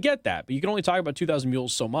about. Yeah, I get that, but you can only talk about 2,000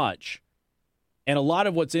 Mules so much. And a lot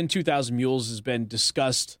of what's in 2,000 Mules has been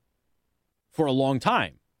discussed for a long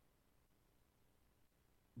time.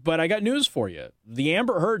 But I got news for you. The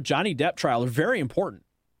Amber Heard, Johnny Depp trial are very important.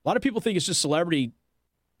 A lot of people think it's just celebrity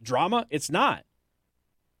drama. It's not.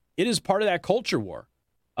 It is part of that culture war.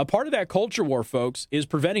 A part of that culture war, folks, is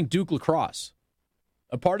preventing Duke lacrosse.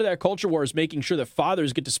 A part of that culture war is making sure that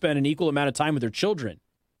fathers get to spend an equal amount of time with their children.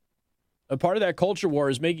 A part of that culture war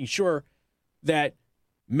is making sure that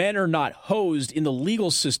men are not hosed in the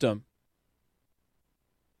legal system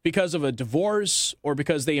because of a divorce or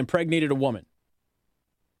because they impregnated a woman.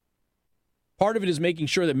 Part of it is making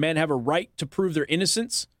sure that men have a right to prove their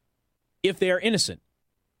innocence if they are innocent.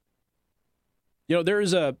 You know,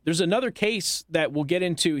 there's another case that we'll get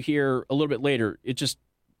into here a little bit later. It just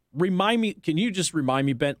can you just remind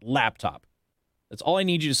me, Bent, laptop. That's all I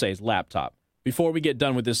need you to say is laptop before we get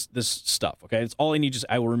done with this stuff, okay? That's all I need you to say.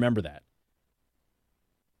 I will remember that.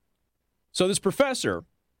 So this professor,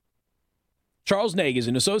 Charles Nagy, is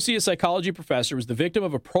an associate psychology professor, was the victim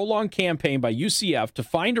of a prolonged campaign by UCF to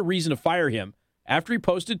find a reason to fire him after he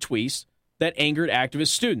posted tweets that angered activist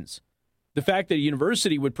students. The fact that a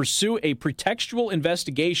university would pursue a pretextual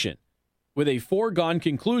investigation with a foregone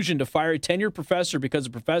conclusion to fire a tenured professor because the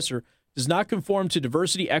professor does not conform to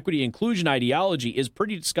diversity, equity, inclusion ideology is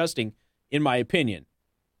pretty disgusting, in my opinion.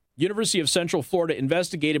 University of Central Florida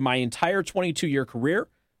investigated my entire 22-year career,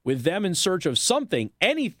 with them in search of something,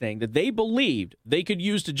 anything that they believed they could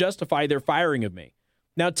use to justify their firing of me.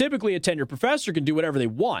 Now, typically a tenured professor can do whatever they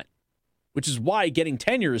want, which is why getting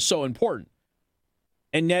tenure is so important.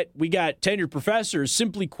 And yet we got tenured professors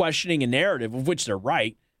simply questioning a narrative of which they're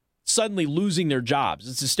right, suddenly losing their jobs.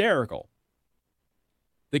 It's hysterical.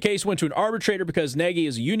 The case went to an arbitrator because Nagy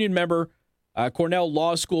is a union member. Cornell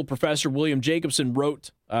Law School professor William Jacobson wrote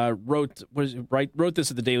this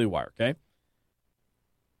at the Daily Wire, okay?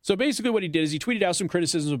 So basically what he did is he tweeted out some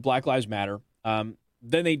criticisms of Black Lives Matter. Then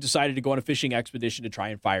they decided to go on a fishing expedition to try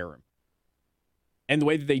and fire him. And the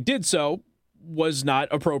way that they did so was not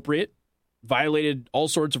appropriate, violated all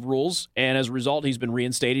sorts of rules, and as a result, he's been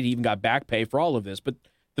reinstated. He even got back pay for all of this. But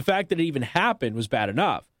the fact that it even happened was bad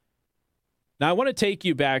enough. Now, I want to take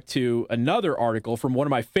you back to another article from one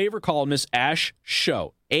of my favorite columnists, Ash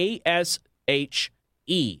Show, A-S-H-E.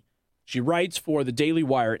 She writes for the Daily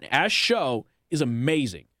Wire, and Ash Show is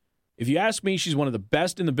amazing. If you ask me, she's one of the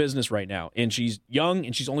best in the business right now, and she's young,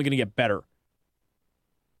 and she's only going to get better.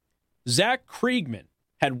 Zach Kriegman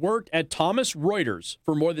had worked at Thomson Reuters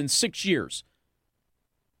for more than 6 years.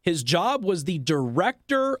 His job was the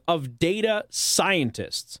director of data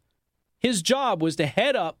scientists. His job was to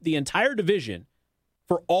head up the entire division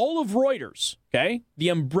for all of Reuters, okay? The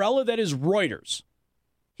umbrella that is Reuters.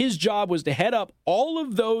 His job was to head up all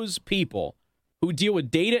of those people who deal with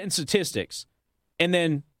data and statistics and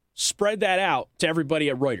then spread that out to everybody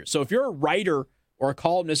at Reuters. So if you're a writer or a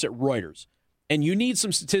columnist at Reuters and you need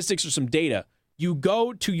some statistics or some data, you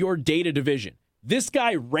go to your data division. This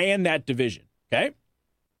guy ran that division, okay?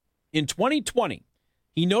 In 2020,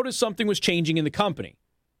 he noticed something was changing in the company.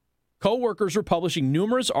 Coworkers were publishing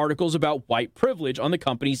numerous articles about white privilege on the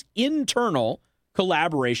company's internal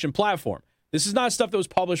collaboration platform. This is not stuff that was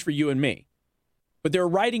published for you and me, but they're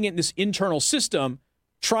writing it in this internal system,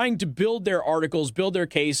 trying to build their articles, build their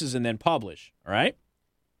cases, and then publish, all right?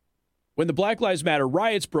 When the Black Lives Matter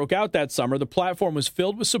riots broke out that summer, the platform was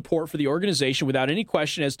filled with support for the organization without any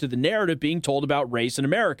question as to the narrative being told about race in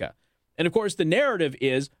America. And, of course, the narrative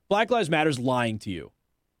is Black Lives Matter is lying to you.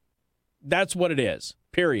 That's what it is,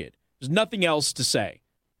 period. There's nothing else to say.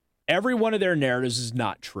 Every one of their narratives is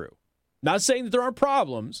not true. Not saying that there aren't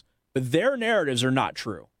problems, but their narratives are not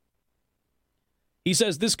true. He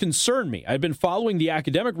says, this concerned me. I've been following the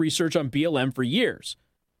academic research on BLM for years,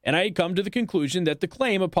 and I had come to the conclusion that the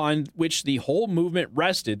claim upon which the whole movement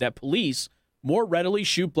rested, that police more readily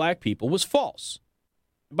shoot black people, was false.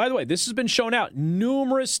 By the way, this has been shown out.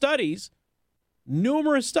 Numerous studies,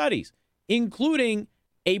 including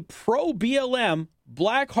a pro-BLM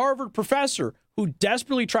black Harvard professor who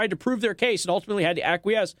desperately tried to prove their case and ultimately had to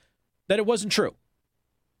acquiesce that it wasn't true.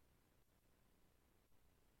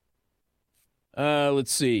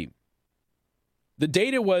 Let's see. The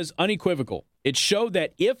data was unequivocal. It showed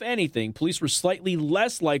that, if anything, police were slightly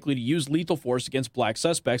less likely to use lethal force against black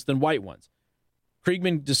suspects than white ones.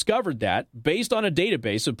 Kriegman discovered that based on a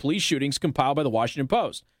database of police shootings compiled by the Washington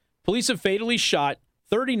Post. Police have fatally shot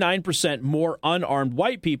 39% more unarmed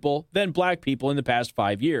white people than black people in the past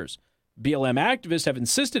 5 years. BLM activists have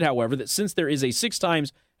insisted, however, that since there is 6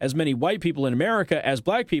 times as many white people in America as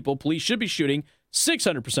black people, police should be shooting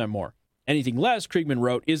 600% more. Anything less, Kriegman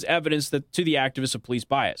wrote, is evidence that to the activists of police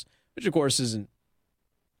bias, which of course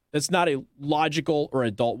that's not a logical or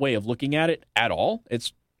adult way of looking at it at all.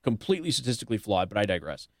 It's completely statistically flawed, but I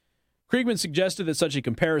digress. Kriegman suggested that such a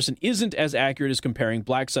comparison isn't as accurate as comparing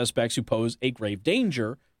black suspects who pose a grave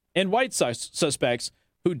danger and white suspects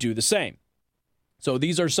who do the same. So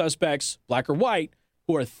these are suspects, black or white,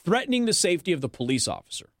 who are threatening the safety of the police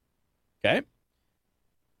officer. Okay?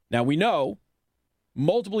 Now we know,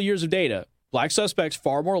 multiple years of data, black suspects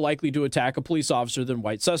far more likely to attack a police officer than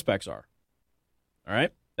white suspects are. All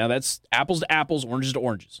right? Now that's apples to apples, oranges to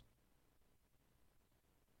oranges.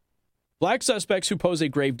 Black suspects who pose a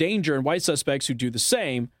grave danger and white suspects who do the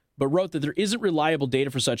same, but wrote that there isn't reliable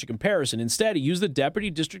data for such a comparison. Instead, he used the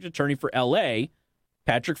Deputy District Attorney for L.A.,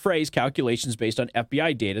 Patrick Frey's calculations based on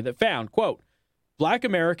FBI data that found, quote, black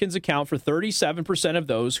Americans account for 37% of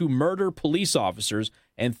those who murder police officers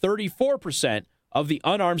and 34% of the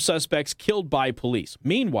unarmed suspects killed by police.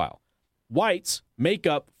 Meanwhile, whites make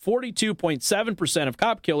up 42.7% of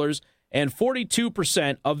cop killers and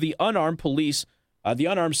 42% of the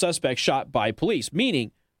unarmed suspects shot by police,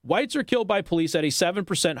 meaning whites are killed by police at a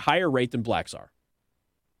 7% higher rate than blacks are.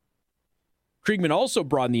 Kriegman also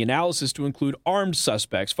broadened the analysis to include armed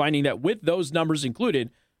suspects, finding that with those numbers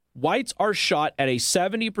included, whites are shot at a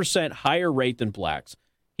 70% higher rate than blacks.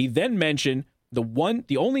 He then mentioned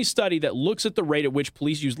the only study that looks at the rate at which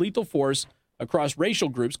police use lethal force across racial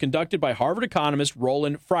groups, conducted by Harvard economist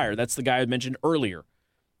Roland Fryer. That's the guy I mentioned earlier.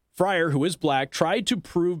 Fryer, who is black, tried to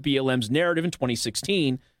prove BLM's narrative in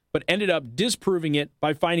 2016, but ended up disproving it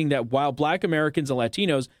by finding that while black Americans and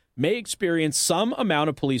Latinos may experience some amount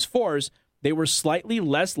of police force, they were slightly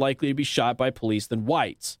less likely to be shot by police than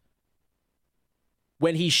whites.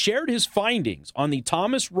 When he shared his findings on the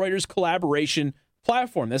Thomson Reuters collaboration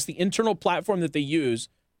platform, that's the internal platform that they use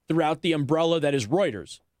throughout the umbrella that is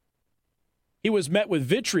Reuters, he was met with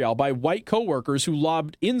vitriol by white coworkers who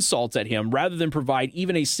lobbed insults at him rather than provide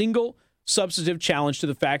even a single substantive challenge to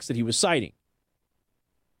the facts that he was citing.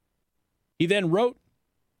 He then wrote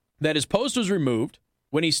that his post was removed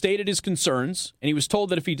when he stated his concerns, and he was told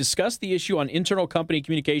that if he discussed the issue on internal company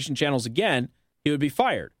communication channels again, he would be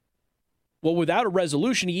fired. Well, without a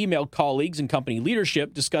resolution, he emailed colleagues and company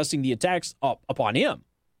leadership discussing the attacks upon him.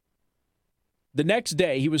 The next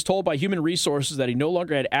day, he was told by human resources that he no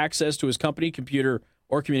longer had access to his company computer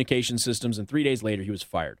or communication systems, and 3 days later, he was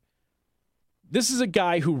fired. This is a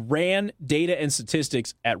guy who ran data and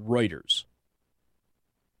statistics at Reuters,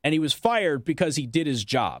 and he was fired because he did his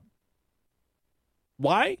job.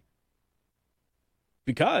 Why?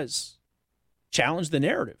 Because challenge the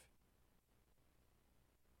narrative.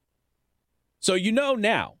 So you know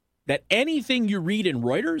now that anything you read in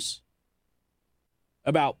Reuters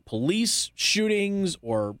about police shootings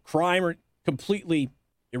or crime are completely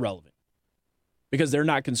irrelevant because they're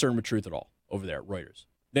not concerned with truth at all over there at Reuters.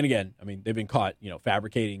 Then again, I mean, they've been caught,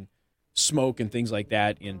 fabricating smoke and things like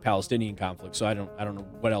that in Palestinian conflict. So I don't know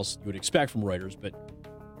what else you would expect from Reuters, but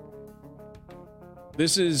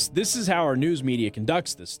this is how our news media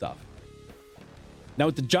conducts this stuff. Now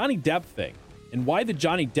with the Johnny Depp thing and why the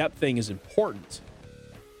Johnny Depp thing is important,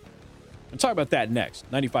 I'll talk about that next.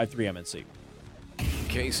 95.3 MNC.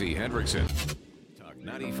 Casey Hendrickson. Talk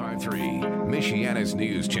 95.3, Michiana's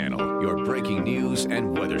news channel, your breaking news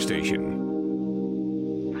and weather station.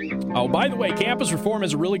 Oh, by the way, Campus Reform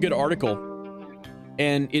has a really good article,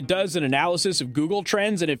 and it does an analysis of Google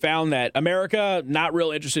Trends, and it found that America not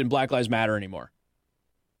real interested in Black Lives Matter anymore.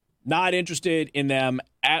 Not interested in them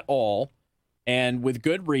at all, and with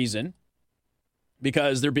good reason,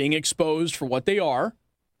 because they're being exposed for what they are,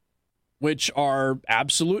 which are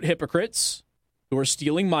absolute hypocrites who are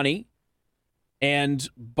stealing money and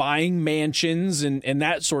buying mansions and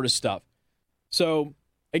that sort of stuff. So,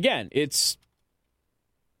 again, it's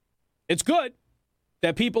good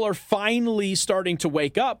that people are finally starting to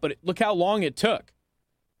wake up, but look how long it took.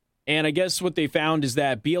 And I guess what they found is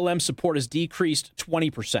that BLM support has decreased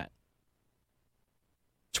 20%.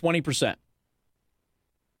 20%.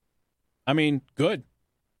 I mean, good.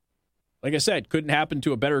 Like I said, couldn't happen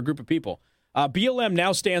to a better group of people. BLM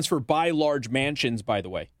now stands for buy large mansions, by the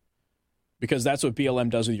way, because that's what BLM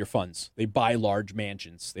does with your funds. They buy large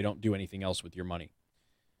mansions. They don't do anything else with your money.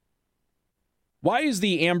 Why is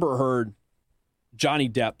the Amber Heard Johnny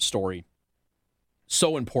Depp story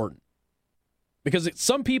so important? Because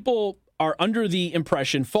some people are under the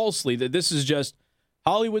impression falsely that this is just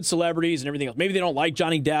Hollywood celebrities and everything else. Maybe they don't like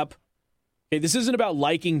Johnny Depp. Okay, this isn't about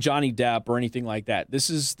liking Johnny Depp or anything like that. This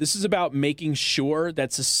is about making sure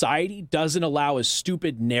that society doesn't allow a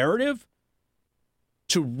stupid narrative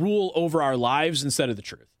to rule over our lives instead of the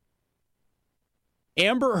truth.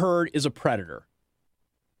 Amber Heard is a predator.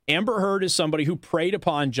 Amber Heard is somebody who preyed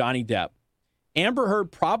upon Johnny Depp. Amber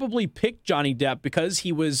Heard probably picked Johnny Depp because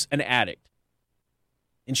he was an addict.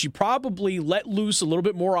 And she probably let loose a little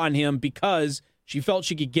bit more on him because she felt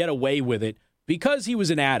she could get away with it because he was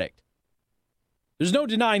an addict. There's no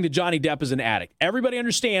denying that Johnny Depp is an addict. Everybody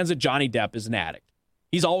understands that Johnny Depp is an addict.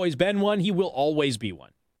 He's always been one. He will always be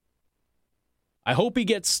one. I hope he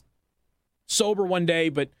gets sober one day,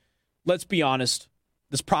 but let's be honest,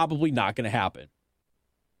 that's probably not going to happen.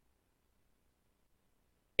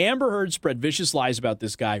 Amber Heard spread vicious lies about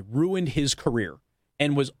this guy, ruined his career,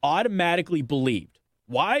 and was automatically believed.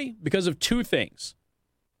 Why? Because of two things: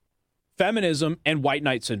 feminism and white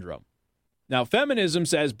knight syndrome. Now, feminism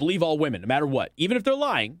says believe all women, no matter what, even if they're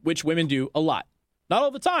lying, which women do a lot. Not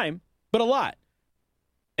all the time, but a lot.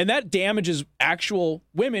 And that damages actual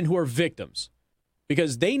women who are victims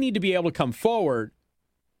because they need to be able to come forward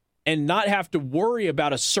and not have to worry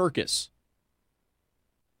about a circus.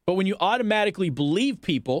 But when you automatically believe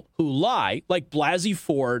people who lie, like Blasey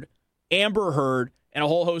Ford, Amber Heard, and a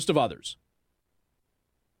whole host of others,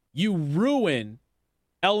 you ruin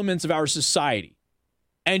elements of our society.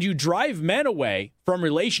 And you drive men away from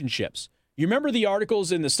relationships. You remember the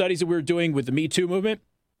articles and the studies that we were doing with the Me Too movement?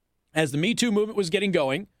 As the Me Too movement was getting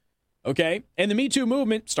going, okay? And the Me Too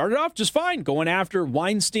movement started off just fine, going after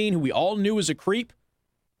Weinstein, who we all knew was a creep,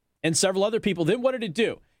 and several other people. Then what did it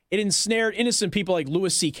do? It ensnared innocent people like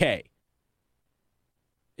Louis C.K.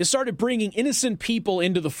 It started bringing innocent people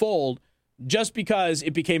into the fold just because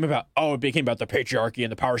it became about the patriarchy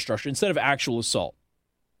and the power structure instead of actual assault.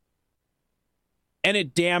 And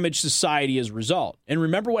it damaged society as a result. And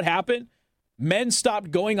remember what happened? Men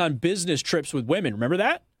stopped going on business trips with women. Remember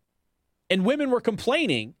that? And women were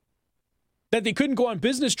complaining that they couldn't go on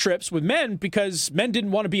business trips with men because men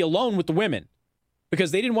didn't want to be alone with the women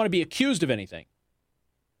because they didn't want to be accused of anything.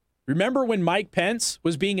 Remember when Mike Pence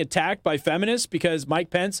was being attacked by feminists because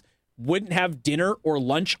Mike Pence wouldn't have dinner or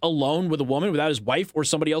lunch alone with a woman without his wife or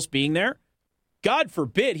somebody else being there? God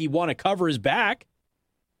forbid he want to cover his back.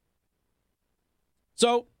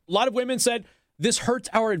 So a lot of women said, this hurts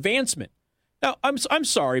our advancement. Now, I'm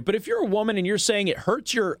sorry, but if you're a woman and you're saying it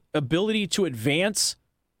hurts your ability to advance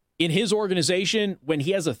in his organization when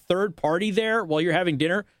he has a third party there while you're having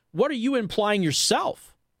dinner, what are you implying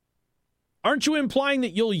yourself? Aren't you implying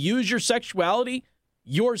that you'll use your sexuality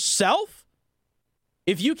yourself?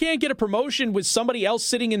 If you can't get a promotion with somebody else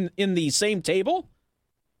sitting in the same table,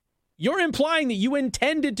 you're implying that you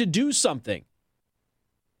intended to do something.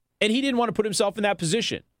 And he didn't want to put himself in that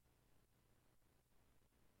position.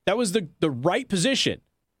 That was the right position.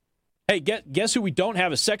 Hey, guess who we don't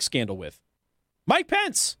have a sex scandal with? Mike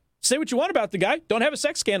Pence. Say what you want about the guy. Don't have a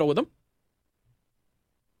sex scandal with him.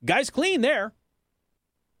 Guy's clean there.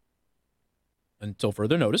 Until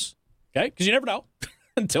further notice. Okay? Because you never know.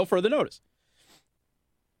 Until further notice.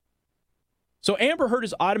 So Amber Heard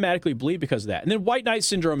is automatically believed because of that. And then white knight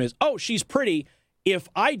syndrome is, oh, she's pretty. If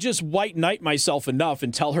I just white knight myself enough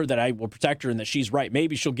and tell her that I will protect her and that she's right,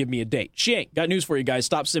 maybe she'll give me a date. She ain't. Got news for you guys.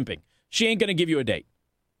 Stop simping. She ain't going to give you a date.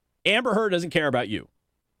 Amber Heard doesn't care about you.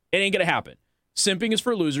 It ain't going to happen. Simping is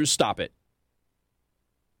for losers. Stop it.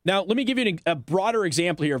 Now, let me give you a broader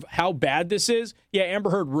example here of how bad this is. Yeah,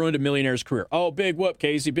 Amber Heard ruined a millionaire's career. Oh, big whoop,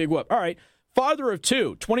 Casey, big whoop. All right. Father of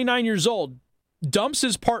two, 29 years old, dumps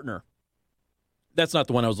his partner. That's not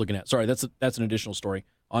the one I was looking at. Sorry, that's an additional story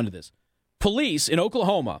onto this. Police in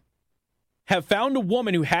Oklahoma have found a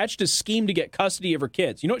woman who hatched a scheme to get custody of her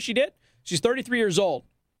kids. You know what she did? She's 33 years old.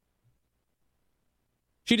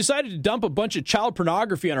 She decided to dump a bunch of child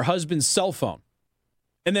pornography on her husband's cell phone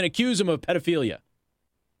and then accuse him of pedophilia.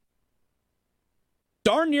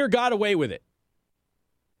 Darn near got away with it.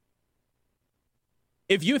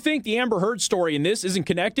 If you think the Amber Heard story in this isn't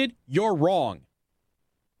connected, you're wrong.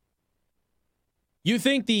 You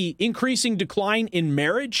think the increasing decline in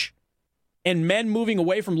marriage and men moving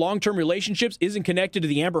away from long-term relationships isn't connected to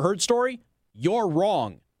the Amber Heard story? You're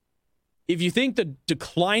wrong. If you think the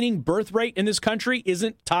declining birth rate in this country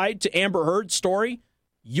isn't tied to Amber Heard's story,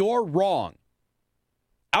 you're wrong.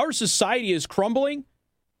 Our society is crumbling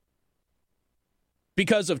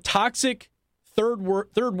because of toxic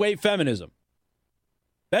third-wave feminism.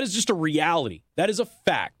 That is just a reality. That is a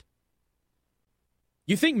fact.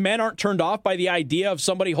 You think men aren't turned off by the idea of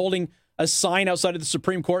somebody holding a sign outside of the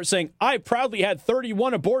Supreme Court saying, I proudly had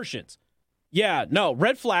 31 abortions? Yeah, no,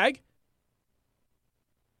 red flag.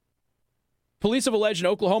 Police have alleged an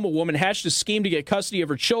Oklahoma woman hatched a scheme to get custody of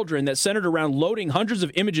her children that centered around loading hundreds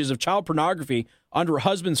of images of child pornography onto her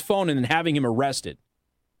husband's phone and then having him arrested.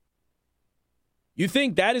 You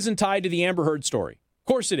think that isn't tied to the Amber Heard story? Of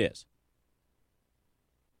course it is.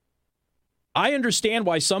 I understand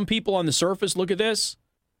why some people on the surface look at this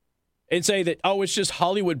and say that, oh, it's just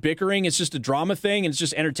Hollywood bickering, it's just a drama thing, and it's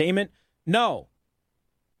just entertainment. No.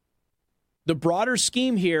 The broader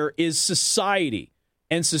scheme here is society,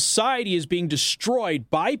 and society is being destroyed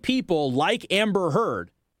by people like Amber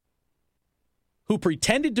Heard, who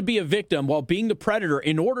pretended to be a victim while being the predator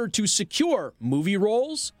in order to secure movie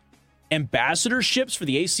roles, ambassadorships for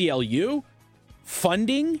the ACLU,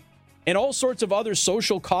 funding, and all sorts of other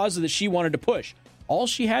social causes that she wanted to push. All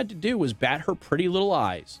she had to do was bat her pretty little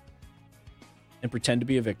eyes and pretend to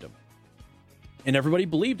be a victim. And everybody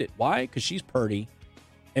believed it. Why? Because she's pretty,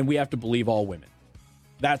 and we have to believe all women.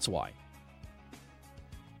 That's why.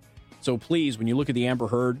 So please, when you look at the Amber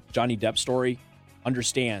Heard, Johnny Depp story,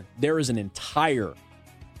 understand there is an entire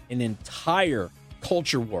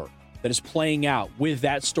culture war that is playing out with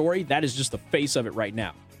that story. That is just the face of it right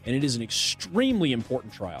now. And it is an extremely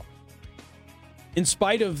important trial. in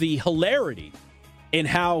spite of the hilarity in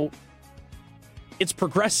how it's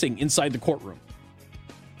progressing inside the courtroom.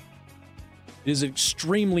 It is an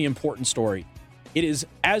extremely important story. It is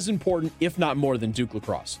as important, if not more, than Duke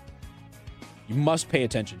lacrosse. You must pay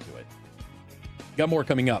attention to it. Got more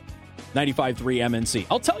coming up. 95.3 MNC.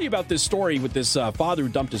 I'll tell you about this story with this father who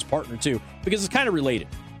dumped his partner, too, because it's kind of related.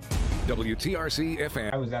 WTRC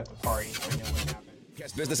FM. I was at the party. I know what happened.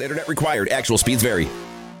 Guest business internet required. Actual speeds vary.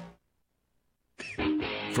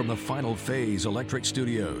 From the Final Phase Electric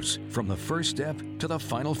Studios, from the first step to the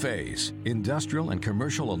final phase, industrial and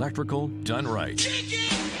commercial electrical done right.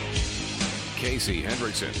 Casey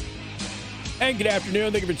Hendrickson. And good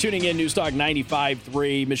afternoon. Thank you for tuning in. News Talk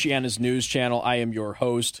 95.3, Michiana's news channel. I am your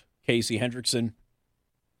host, Casey Hendrickson.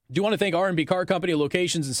 Do you want to thank R&B Car Company,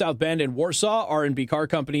 locations in South Bend and Warsaw? R&B Car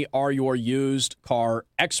Company are your used car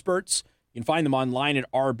experts. You can find them online at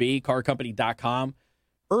rbcarcompany.com.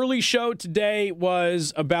 Early show today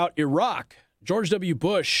was about Iraq, George W.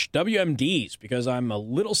 Bush, WMDs, because I'm a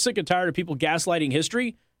little sick and tired of people gaslighting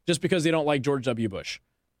history just because they don't like George W. Bush.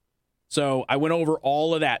 So I went over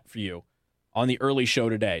all of that for you on the early show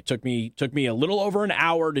today. It took me a little over an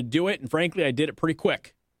hour to do it, and frankly, I did it pretty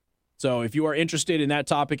quick. So if you are interested in that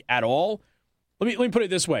topic at all, let me put it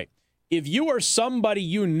this way. If you or somebody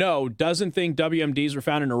you know doesn't think WMDs were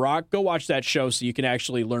found in Iraq, go watch that show so you can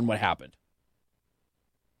actually learn what happened.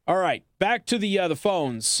 All right, back to the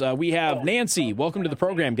phones. We have Nancy. Welcome to the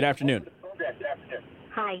program. Good afternoon.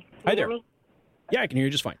 Hi. Hi there. Hear me? Yeah, I can hear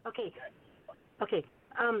you just fine. Okay.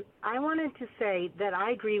 I wanted to say that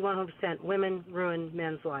I agree 100%. Women ruin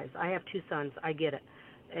men's lives. I have 2 sons. I get it.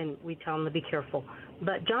 And we tell them to be careful.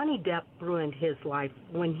 But Johnny Depp ruined his life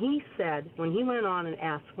when he went on and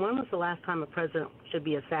asked, when was the last time a president should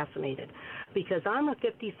be assassinated? Because I'm a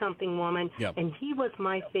 50-something woman, and he was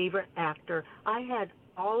my favorite actor. I had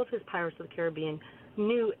all of his Pirates of the Caribbean,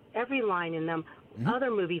 knew every line in them,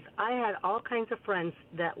 other movies. I had all kinds of friends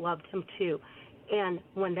that loved him, too. And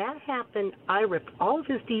when that happened, I ripped all of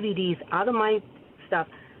his DVDs out of my stuff,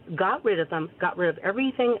 got rid of them, got rid of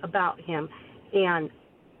everything about him, and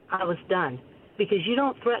I was done. Because you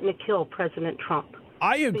don't threaten to kill President Trump.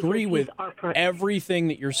 I agree with everything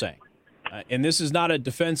that you're saying. And this is not a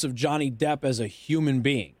defense of Johnny Depp as a human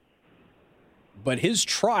being. But his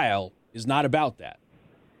trial is not about that.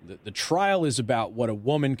 The trial is about what a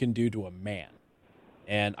woman can do to a man.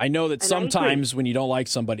 And I know that sometimes when you don't like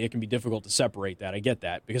somebody, it can be difficult to separate that. I get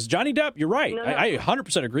that. Because Johnny Depp, you're right. No. I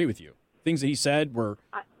 100% agree with you. Things that he said were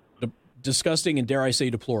disgusting and, dare I say,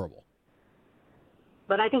 deplorable.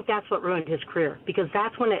 But I think that's what ruined his career, because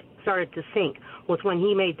that's when it started to sink, was when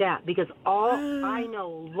he made that. Because I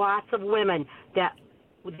know lots of women that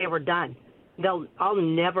they were done. I'll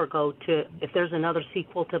never go to, if there's another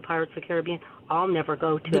sequel to Pirates of the Caribbean, I'll never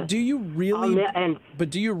go to. But do you really? But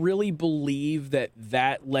do you really believe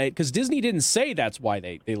that led? Because Disney didn't say that's why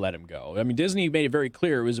they let him go. I mean, Disney made it very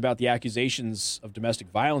clear it was about the accusations of domestic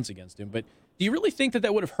violence against him. But do you really think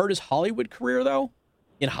that would have hurt his Hollywood career, though?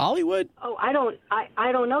 In Hollywood? Oh, I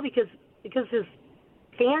don't know, because his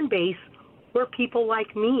fan base were people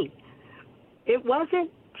like me. It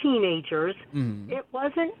wasn't teenagers. Mm-hmm. It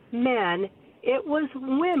wasn't men. It was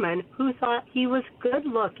women who thought he was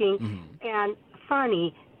good-looking and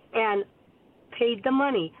funny and paid the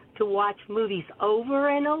money to watch movies over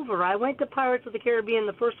and over. I went to Pirates of the Caribbean,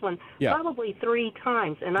 the first one, probably 3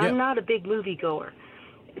 times, and I'm not a big moviegoer.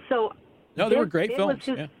 So no, they were great films.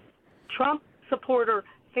 It was his Trump supporter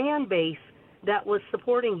fan base that was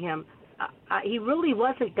supporting him. He really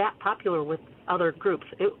wasn't that popular with other groups.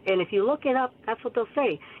 And if you look it up, that's what they'll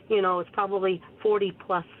say. It's probably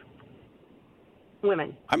 40-plus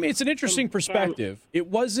women. I mean, it's an interesting perspective. It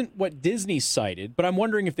wasn't what Disney cited, but I'm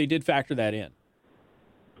wondering if they did factor that in.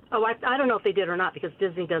 Oh, I don't know if they did or not, because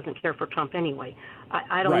Disney doesn't care for Trump anyway.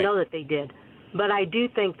 I don't know that they did. But I do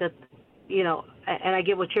think that, and I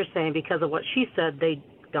get what you're saying, because of what she said, they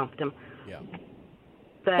dumped him. Yeah.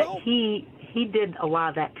 But he did a lot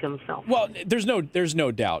of that to himself. Well, there's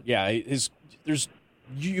no doubt. Yeah,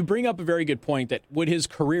 you bring up a very good point that would his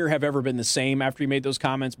career have ever been the same after he made those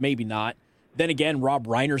comments? Maybe not. Then again, Rob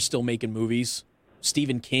Reiner's still making movies.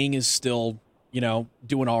 Stephen King is still,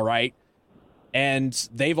 doing all right. And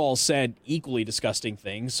they've all said equally disgusting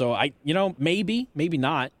things. So maybe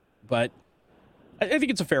not. But I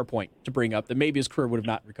think it's a fair point to bring up that maybe his career would have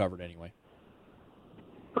not recovered anyway.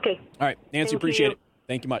 Okay. All right, Nancy, appreciate it.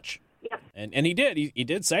 Thank you much. Yep. And he did. He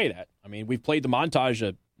did say that. I mean, we've played the montage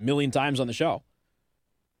a million times on the show.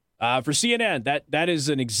 For CNN, that is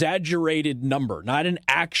an exaggerated number, not an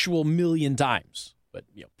actual million times, but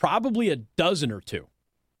probably a dozen or two.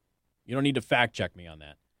 You don't need to fact check me on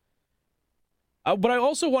that. But I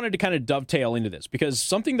also wanted to kind of dovetail into this because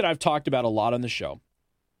something that I've talked about a lot on the show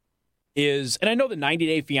is, and I know the 90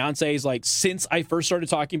 Day Fiancé is like, since I first started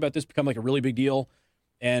talking about this, become like a really big deal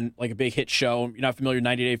and like a big hit show. You're not familiar with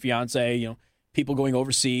 90 Day Fiancé, people going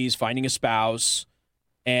overseas, finding a spouse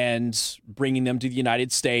and bringing them to the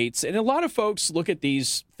United States. And a lot of folks look at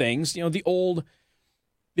these things, the old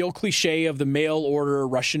cliche of the mail order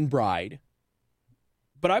Russian bride.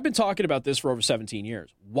 But I've been talking about this for over 17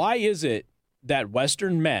 years. Why is it that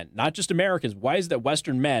Western men, not just Americans, why is it that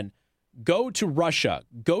Western men go to Russia,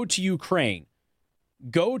 go to Ukraine,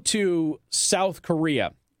 go to South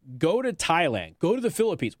Korea, go to Thailand, go to the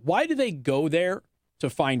Philippines? Why do they go there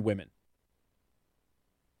to find women?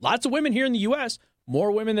 Lots of women here in the U.S.,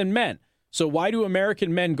 more women than men. So why do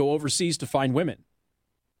American men go overseas to find women?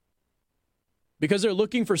 Because they're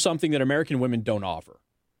looking for something that American women don't offer.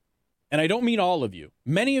 And I don't mean all of you.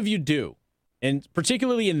 Many of you do. And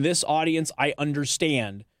particularly in this audience, I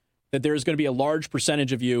understand that there's going to be a large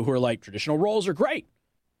percentage of you who are like, traditional roles are great.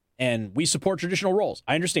 And we support traditional roles.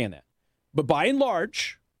 I understand that. But by and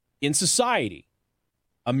large, in society,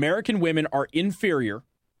 American women are inferior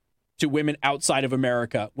to women outside of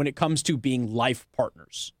America when it comes to being life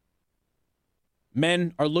partners.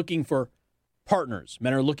 Men are looking for partners.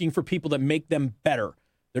 Men are looking for people that make them better.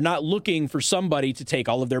 They're not looking for somebody to take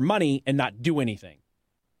all of their money and not do anything.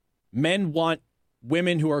 Men want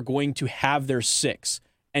women who are going to have their six.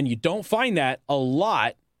 And you don't find that a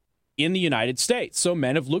lot in the United States. So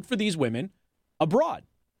men have looked for these women abroad.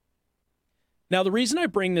 Now, the reason I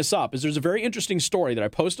bring this up is there's a very interesting story that I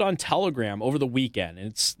posted on Telegram over the weekend, and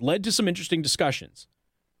it's led to some interesting discussions.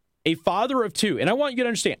 A father of two, and I want you to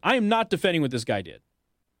understand, I am not defending what this guy did,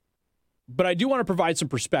 but I do want to provide some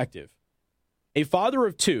perspective. A father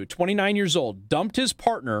of two, 29 years old, dumped his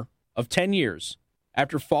partner of 10 years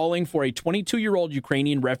after falling for a 22-year-old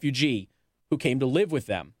Ukrainian refugee who came to live with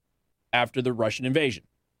them after the Russian invasion.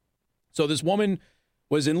 So this woman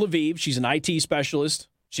was in Lviv. She's an IT specialist.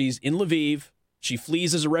 She's in Lviv. She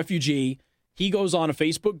flees as a refugee. He goes on a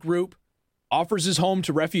Facebook group, offers his home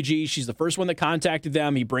to refugees. She's the first one that contacted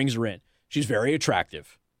them. He brings her in. She's very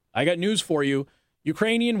attractive. I got news for you.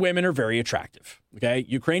 Ukrainian women are very attractive. Okay?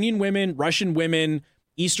 Ukrainian women, Russian women,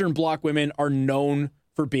 Eastern Bloc women are known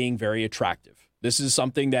for being very attractive. This is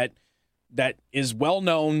something that is well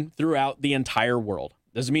known throughout the entire world.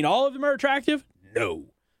 Does it mean all of them are attractive? No.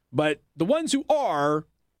 But the ones who are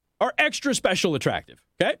extra special attractive.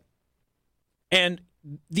 Okay? And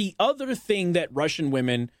the other thing that Russian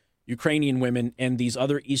women, Ukrainian women, and these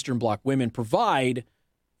other Eastern Bloc women provide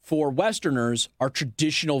for Westerners are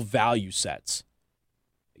traditional value sets.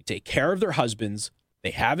 They take care of their husbands.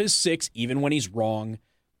 They have his six even when he's wrong.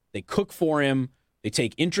 They cook for him. They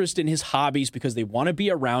take interest in his hobbies because they want to be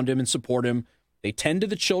around him and support him. They tend to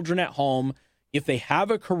the children at home. If they have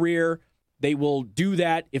a career, they will do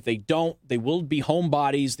that. If they don't, they will be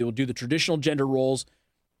homebodies. They will do the traditional gender roles.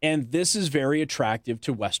 And this is very attractive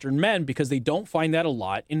to Western men because they don't find that a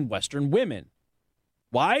lot in Western women.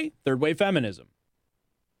 Why? Third wave feminism.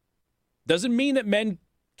 Doesn't mean that men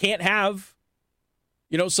can't have,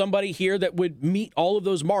 somebody here that would meet all of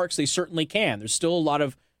those marks. They certainly can. There's still a lot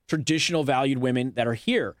of traditional valued women that are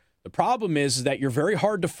here. The problem is that you're very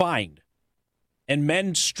hard to find. And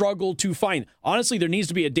men struggle to find. Honestly, there needs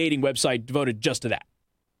to be a dating website devoted just to that.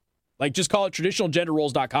 Like, just call it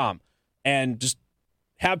traditionalgenderroles.com and just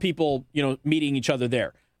have people, meeting each other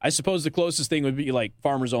there. I suppose the closest thing would be like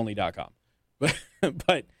farmersonly.com.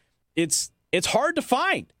 But it's hard to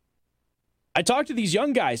find. I talk to these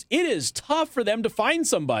young guys. It is tough for them to find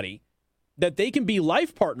somebody that they can be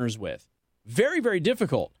life partners with. Very, very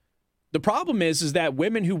difficult. The problem is that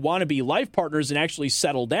women who want to be life partners and actually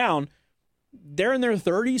settle down, they're in their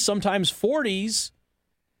 30s, sometimes 40s.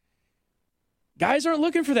 Guys aren't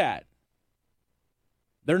looking for that.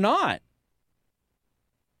 They're not.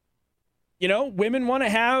 Women want to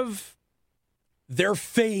have their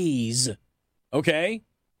phase, okay?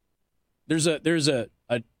 There's a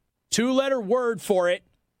two-letter word for it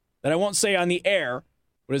that I won't say on the air,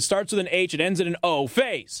 but it starts with an H, it ends in an O,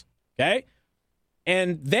 phase, okay?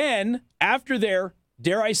 And then after their,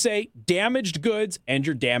 dare I say, damaged goods and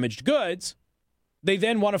your damaged goods, they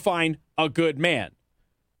then want to find a good man.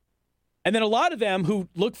 And then a lot of them who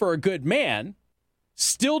look for a good man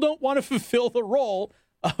still don't want to fulfill the role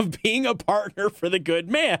of being a partner for the good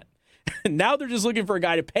man. Now they're just looking for a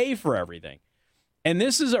guy to pay for everything. And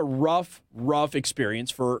this is a rough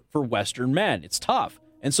experience for Western men. It's tough.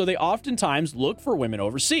 And so they oftentimes look for women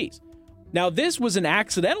overseas. Now, this was an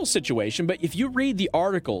accidental situation, but if you read the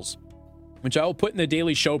articles, which I will put in the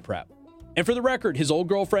daily show prep, And for the record, his old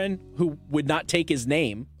girlfriend, who would not take his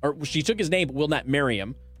name, or she took his name but will not marry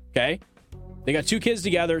him, okay? They got 2 kids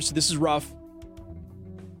together, so this is rough.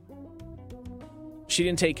 She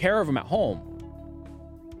didn't take care of him at home.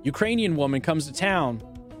 Ukrainian woman comes to town,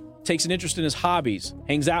 takes an interest in his hobbies,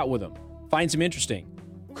 hangs out with him, finds him interesting,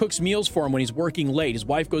 cooks meals for him when he's working late. His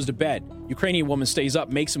wife goes to bed. Ukrainian woman stays up,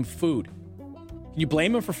 makes him food. Can you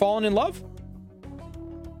blame him for falling in love?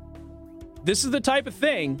 This is the type of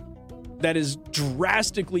thing that is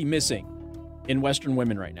drastically missing in Western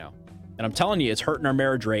women right now. And I'm telling you, it's hurting our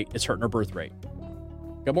marriage rate. It's hurting our birth rate.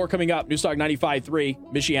 Got more coming up. Newstalk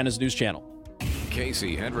 95.3, Michiana's news channel.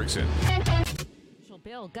 Casey Hendrickson.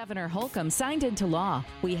 Bill Governor Holcomb signed into law.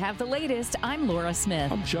 We have the latest. I'm Laura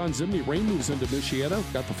Smith. I'm John Zimney. Rain moves into Michiana.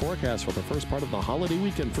 Got the forecast for the first part of the holiday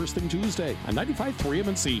weekend, first thing Tuesday on 95.3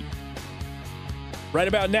 MNC. Right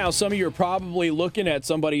about now, some of you are probably looking at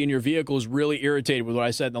somebody in your vehicle who's really irritated with what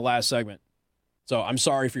I said in the last segment. So I'm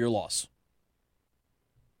sorry for your loss.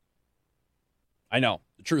 I know.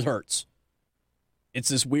 The truth hurts. It's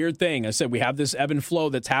this weird thing. I said we have this ebb and flow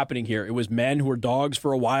that's happening here. It was men who were dogs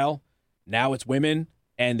for a while. Now it's women,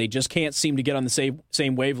 and they just can't seem to get on the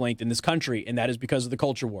same wavelength in this country, and that is because of the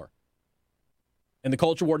culture war. And the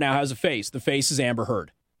culture war now has a face. The face is Amber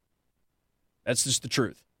Heard. That's just the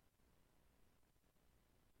truth.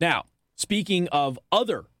 Now, speaking of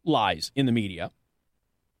other lies in the media,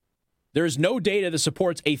 there is no data that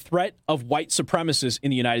supports a threat of white supremacists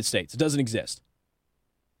in the United States. It doesn't exist.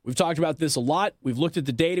 We've talked about this a lot. We've looked at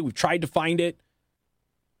the data. We've tried to find it.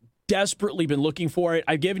 Desperately been looking for it.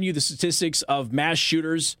 I've given you the statistics of mass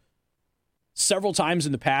shooters several times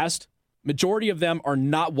in the past. Majority of them are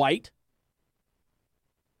not white.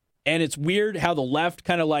 And it's weird how the left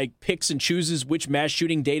kind of like picks and chooses which mass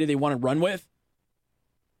shooting data they want to run with.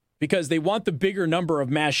 Because they want the bigger number of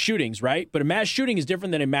mass shootings, right? But a mass shooting is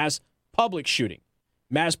different than a mass public shooting.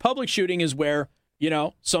 Mass public shooting is where,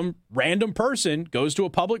 some random person goes to a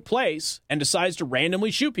public place and decides to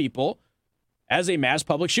randomly shoot people as a mass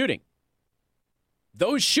public shooting.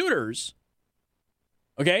 Those shooters,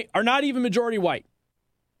 are not even majority white.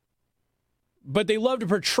 But they love to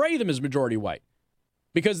portray them as majority white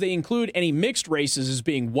because they include any mixed races as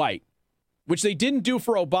being white, which they didn't do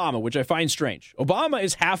for Obama, which I find strange. Obama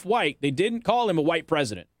is half white. They didn't call him a white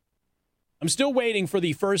president. I'm still waiting for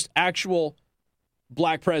the first actual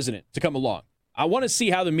black president to come along. I want to see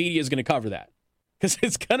how the media is going to cover that because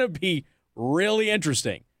it's going to be really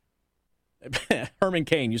interesting. Herman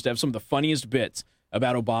Cain used to have some of the funniest bits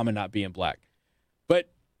about Obama not being black. But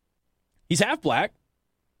he's half black.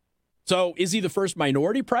 So is he the first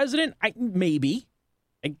minority president? Maybe.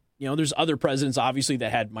 There's other presidents, obviously,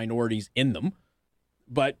 that had minorities in them.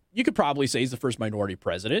 But you could probably say he's the first minority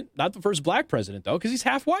president. Not the first black president, though, because he's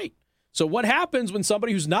half white. So what happens when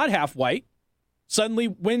somebody who's not half white suddenly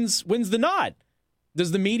wins the nod?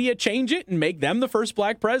 Does the media change it and make them the first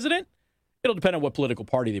black president? It'll depend on what political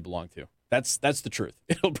party they belong to. That's the truth.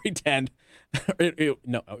 It'll pretend.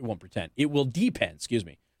 No, it won't pretend. It will depend,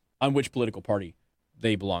 on which political party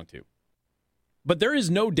they belong to. But there is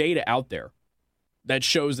no data out there that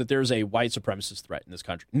shows that there's a white supremacist threat in this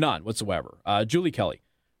country. None whatsoever. Julie Kelly.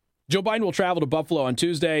 Joe Biden will travel to Buffalo on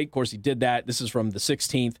Tuesday. Of course, he did that. This is from the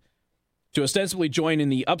 16th. To ostensibly join in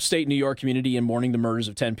the upstate New York community in mourning the murders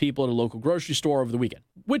of 10 people at a local grocery store over the weekend,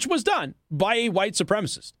 which was done by a white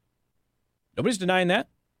supremacist. Nobody's denying that.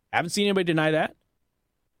 Haven't seen anybody deny that.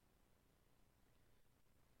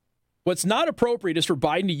 What's not appropriate is for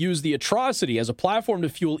Biden to use the atrocity as a platform to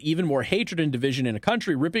fuel even more hatred and division in a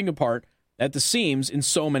country ripping apart at the seams in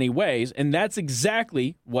so many ways, and that's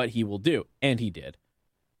exactly what he will do, and he did.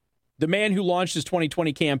 The man who launched his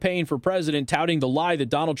 2020 campaign for president touting the lie that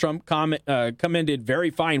Donald Trump commended very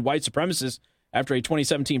fine white supremacists after a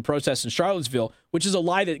 2017 protest in Charlottesville, which is a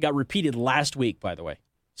lie that got repeated last week, by the way.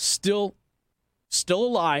 Still a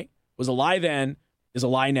lie, was a lie then, is a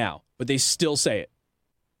lie now, but they still say it.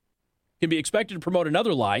 Can be expected to promote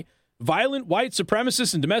another lie. Violent white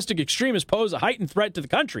supremacists and domestic extremists pose a heightened threat to the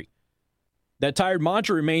country. That tired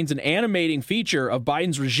mantra remains an animating feature of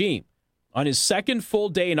Biden's regime. On his second full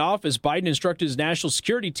day in office, Biden instructed his national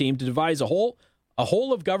security team to devise a whole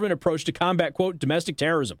of government approach to combat, quote, domestic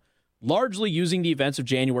terrorism, largely using the events of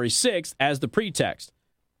January 6th as the pretext.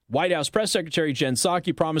 White House Press Secretary Jen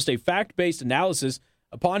Psaki promised a fact-based analysis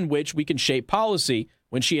upon which we can shape policy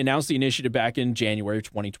when she announced the initiative back in January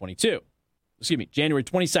 2022. January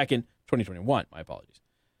 22nd, 2021. My apologies.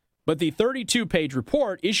 But the 32-page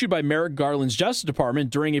report issued by Merrick Garland's Justice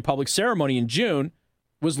Department during a public ceremony in June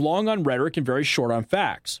was long on rhetoric and very short on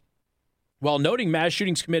facts. While noting mass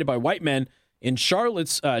shootings committed by white men in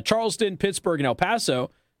Charleston, Pittsburgh, and El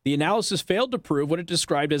Paso, the analysis failed to prove what it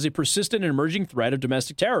described as a persistent and emerging threat of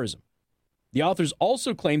domestic terrorism. The authors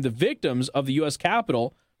also claimed the victims of the U.S.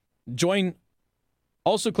 Capitol joined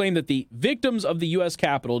the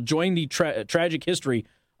tragic history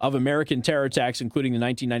of American terror attacks, including the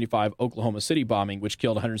 1995 Oklahoma City bombing, which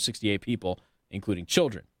killed 168 people, including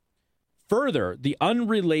children. Further, the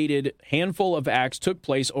unrelated handful of acts took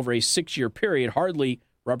place over a 6-year period, hardly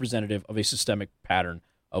representative of a systemic pattern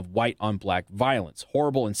of white-on-black violence.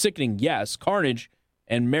 Horrible and sickening, yes. Carnage,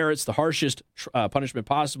 and merits the harshest punishment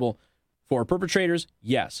possible for perpetrators,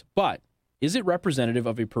 yes. But is it representative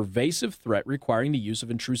of a pervasive threat requiring the use of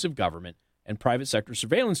intrusive government and private sector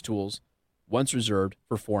surveillance tools once reserved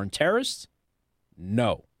for foreign terrorists?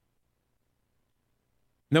 No.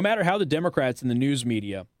 No matter how the Democrats in the news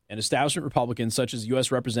media and establishment Republicans such as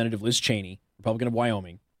U.S. Representative Liz Cheney, Republican of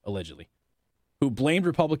Wyoming, allegedly, who blamed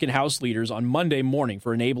Republican House leaders on Monday morning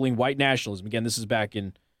for enabling white nationalism, again, this is back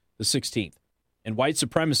in the 16th, and white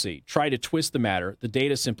supremacy, try to twist the matter, the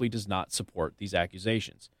data simply does not support these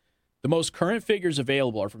accusations. The most current figures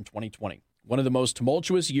available are from 2020, one of the most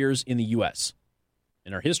tumultuous years in the U.S.,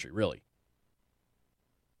 in our history, really.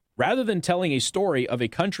 Rather than telling a story of a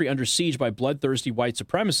country under siege by bloodthirsty white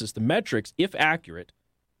supremacists, the metrics, if accurate,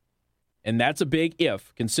 and that's a big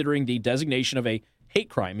if, considering the designation of a hate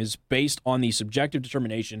crime is based on the subjective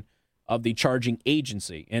determination of the charging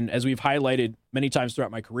agency. And as we've highlighted many times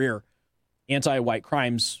throughout my career, anti-white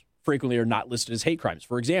crimes frequently are not listed as hate crimes.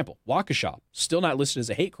 For example, Waukesha, still not listed as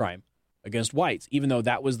a hate crime against whites, even though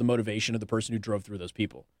that was the motivation of the person who drove through those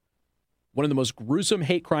people. One of the most gruesome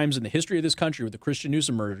hate crimes in the history of this country with the Christian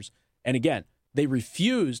Newsom murders. And again, they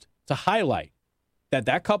refused to highlight that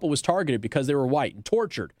that couple was targeted because they were white and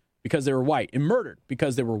tortured because they were white and murdered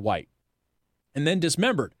because they were white and then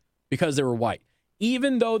dismembered because they were white,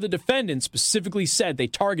 even though the defendant specifically said they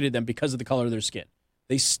targeted them because of the color of their skin.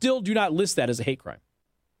 They still do not list that as a hate crime.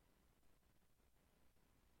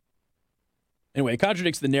 Anyway, it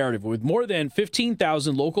contradicts the narrative. With more than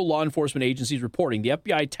 15,000 local law enforcement agencies reporting, the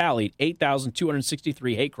FBI tallied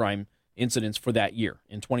 8,263 hate crime incidents for that year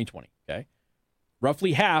in 2020. Okay,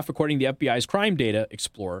 roughly half, according to the FBI's Crime Data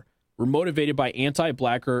Explorer, were motivated by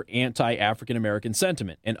anti-black or anti-African American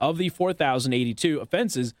sentiment. And of the 4,082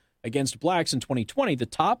 offenses against blacks in 2020, the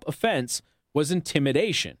top offense was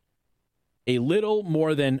intimidation. A little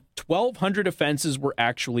more than 1,200 offenses were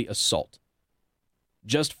actually assault.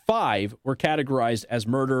 Just 5 were categorized as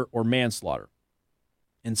murder or manslaughter.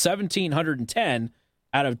 And 1,710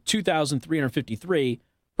 out of 2,353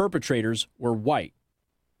 perpetrators were white.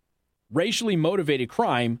 Racially motivated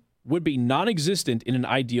crime would be non-existent in an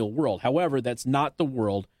ideal world. However, that's not the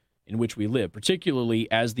world in which we live,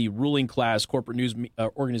 particularly as the ruling class, corporate news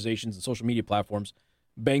organizations, and social media platforms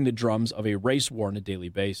bang the drums of a race war on a daily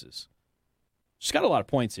basis. She's got a lot of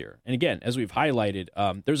points here. And again, as we've highlighted,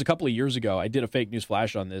 there's a couple of years ago, I did a fake news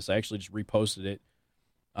flash on this. I actually just reposted it.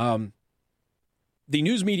 The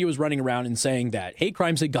news media was running around and saying that hate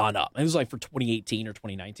crimes had gone up. And it was like for 2018 or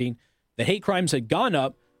 2019. The hate crimes had gone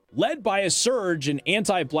up, led by a surge in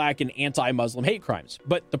anti-black and anti-Muslim hate crimes.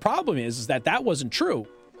 But the problem is that wasn't true.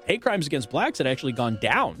 Hate crimes against blacks had actually gone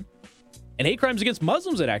down. And hate crimes against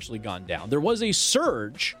Muslims had actually gone down. There was a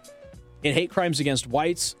surge in hate crimes against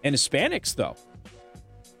whites and Hispanics, though.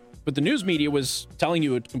 But the news media was telling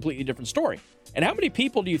you a completely different story. And how many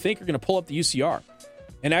people do you think are going to pull up the UCR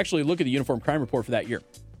and actually look at the Uniform Crime Report for that year?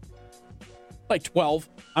 Like 12.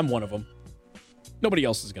 I'm one of them. Nobody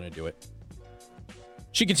else is going to do it.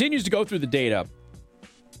 She continues to go through the data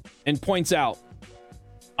and points out,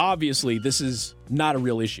 obviously, this is not a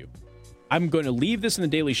real issue. I'm going to leave this in the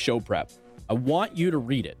daily show prep. I want you to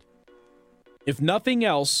read it. If nothing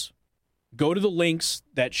else, go to the links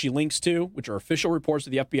that she links to, which are official reports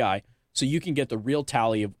of the FBI, so you can get the real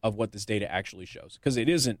tally of what this data actually shows, because it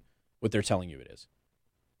isn't what they're telling you it is.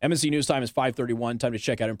 MSC News Time is 5:31. Time to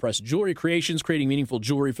check out Impress Jewelry Creations, creating meaningful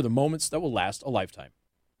jewelry for the moments that will last a lifetime.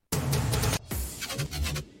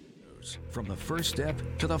 From the first step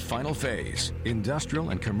to the final phase,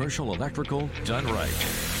 industrial and commercial electrical done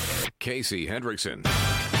right. Casey Hendrickson.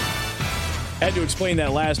 Had to explain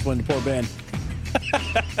that last one to poor Ben.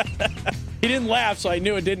 He didn't laugh, so I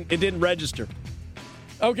knew it didn't register.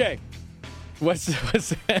 Okay. What's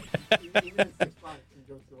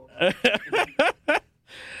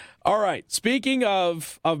All right. Speaking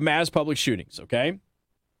of mass public shootings, okay?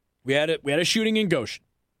 We had a shooting in Goshen.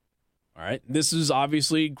 All right. This is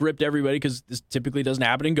obviously gripped everybody because this typically doesn't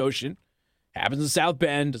happen in Goshen. Happens in South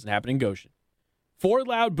Bend, doesn't happen in Goshen. 4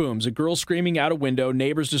 loud booms, a girl screaming out a window.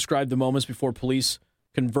 Neighbors described the moments before police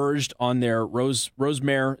converged on their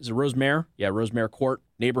Rosemere Court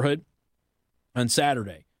neighborhood on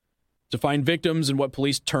Saturday. to find victims in what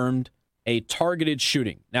police termed a targeted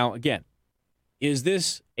shooting. Now, again, is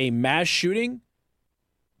this a mass shooting?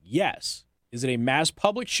 Yes. Is it a mass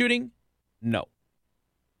public shooting? No.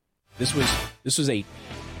 This was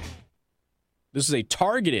a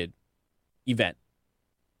targeted event,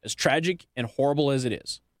 as tragic and horrible as it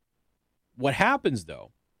is. What happens,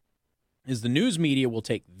 though, is the news media will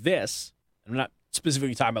take this, I'm not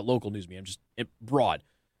specifically talking about local news media, I'm just broad.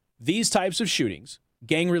 These types of shootings,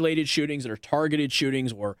 gang-related shootings that are targeted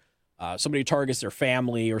shootings, or somebody targets their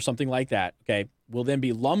family or something like that, okay, will then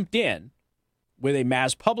be lumped in with a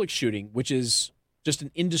mass public shooting, which is just an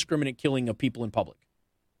indiscriminate killing of people in public.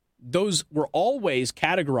 Those were always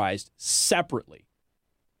categorized separately.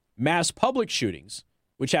 Mass public shootings,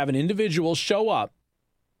 which have an individual show up,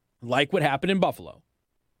 like what happened in Buffalo,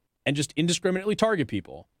 and just indiscriminately target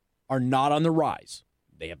people, are not on the rise.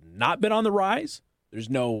 They have not been on the rise. There's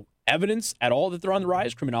no evidence at all that they're on the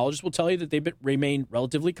rise. Criminologists will tell you that they've remained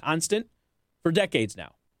relatively constant for decades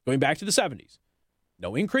now, going back to the 70s.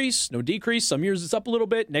 No increase, no decrease. Some years it's up a little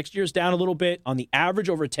bit. Next year's down a little bit. On the average,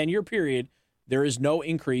 over a 10-year period, there is no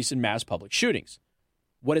increase in mass public shootings.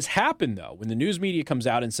 What has happened, though, when the news media comes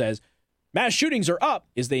out and says mass shootings are up,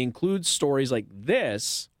 is they include stories like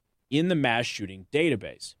this in the mass shooting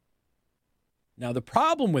database. Now, the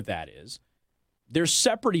problem with that is they're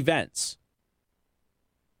separate events.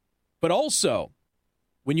 But also,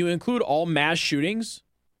 when you include all mass shootings,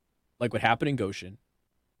 like what happened in Goshen,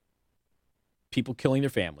 people killing their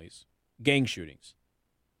families, gang shootings,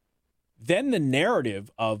 then the narrative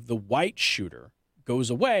of the white shooter goes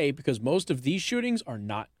away, because most of these shootings are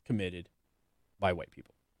not committed by white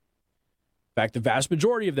people. In fact, the vast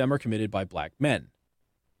majority of them are committed by black men.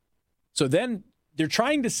 So then they're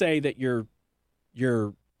trying to say that your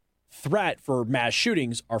threat for mass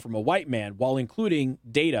shootings are from a white man, while including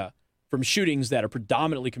data from shootings that are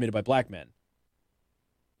predominantly committed by black men.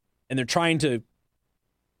 And they're trying to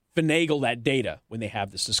finagle that data when they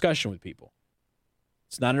have this discussion with people.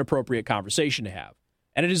 It's not an appropriate conversation to have.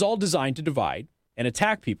 And it is all designed to divide and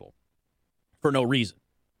attack people for no reason.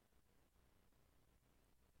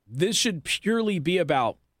 This should purely be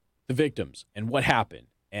about the victims and what happened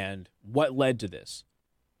and what led to this.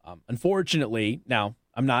 Unfortunately, now,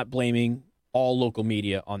 I'm not blaming all local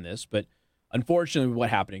media on this, but unfortunately, what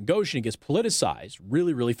happened in Goshen, it gets politicized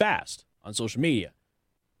really, really fast on social media.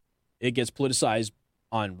 It gets politicized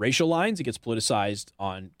on racial lines. It gets politicized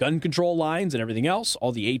on gun control lines and everything else.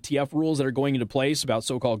 All the ATF rules that are going into place about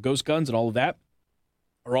so-called ghost guns and all of that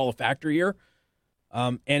are all a factor here.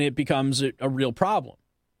 And it becomes a real problem.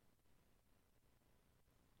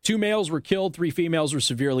 2 males were killed. 3 females were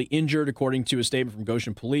severely injured, according to a statement from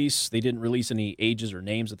Goshen Police. They didn't release any ages or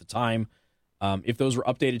names at the time. If those were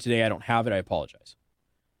updated today, I don't have it. I apologize.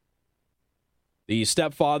 The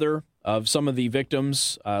stepfather of some of the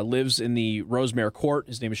victims lives in the Rosemere Court.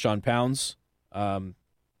 His name is Sean Pounds,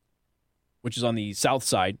 which is on the south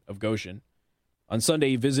side of Goshen. On Sunday,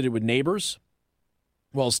 he visited with neighbors.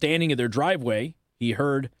 While standing in their driveway, he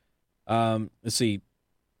heard, he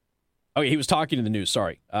was talking to the news,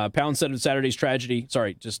 sorry. Pounds said of Saturday's tragedy,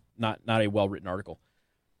 just not a well-written article.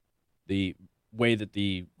 The way that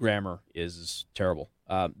the grammar is terrible.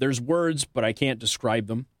 There's words, but I can't describe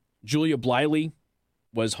them. Julia Bliley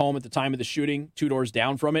was home at the time of the shooting, 2 doors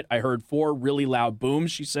down from it. I heard 4 really loud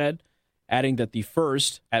booms, she said, adding that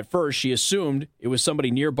at first, she assumed it was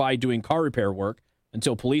somebody nearby doing car repair work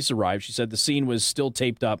until police arrived. She said the scene was still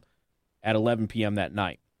taped up at 11 p.m. that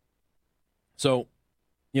night. So,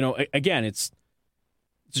 again, it's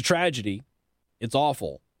a tragedy. It's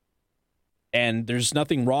awful. And there's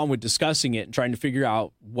nothing wrong with discussing it and trying to figure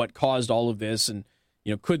out what caused all of this. And,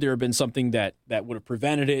 could there have been something that would have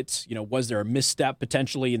prevented it? Was there a misstep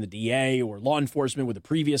potentially in the DA or law enforcement with the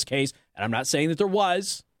previous case? And I'm not saying that there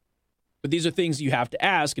was, but these are things you have to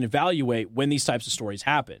ask and evaluate when these types of stories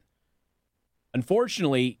happen.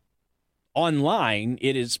 Unfortunately, online,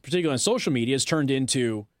 it is, particularly on social media, has turned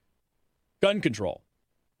into gun control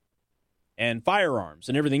and firearms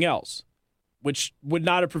and everything else, which would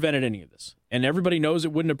not have prevented any of this. And everybody knows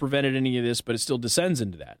it wouldn't have prevented any of this, but it still descends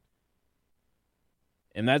into that.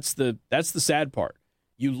 And that's the sad part.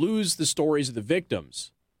 You lose the stories of the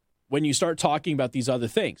victims when you start talking about these other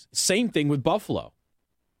things. Same thing with Buffalo.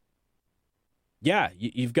 Yeah,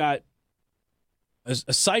 you've got a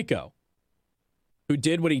psycho who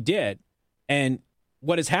did what he did, and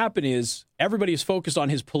what has happened is everybody is focused on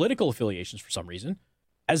his political affiliations for some reason,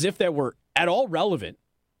 as if that were at all relevant.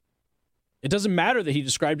 It doesn't matter that he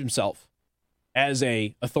described himself as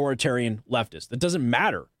a authoritarian leftist. That doesn't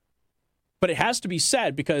matter. But it has to be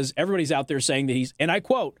said because everybody's out there saying that he's, and I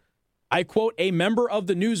quote, I quote a member of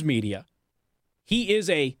the news media. He is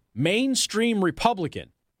a mainstream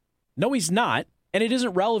Republican. No, he's not, and it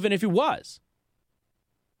isn't relevant if he was.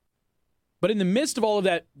 But in the midst of all of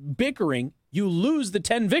that bickering, you lose the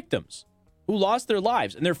 10 victims who lost their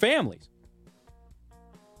lives and their families.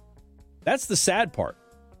 That's the sad part.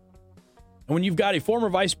 And when you've got a former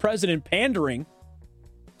vice president pandering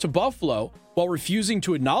to Buffalo while refusing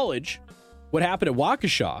to acknowledge what happened at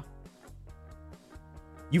Waukesha,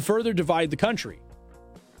 you further divide the country.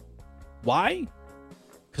 Why?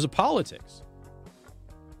 Because of politics.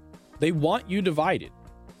 They want you divided.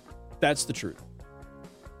 That's the truth.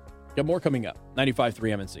 Got more coming up.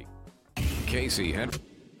 95.3 MNC. Casey Henry.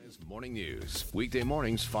 Morning News. Weekday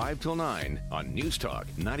mornings 5 till 9 on News Talk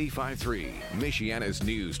 95.3, Michiana's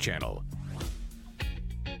news channel.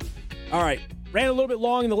 All right. Ran a little bit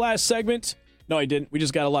long in the last segment. No, I didn't. We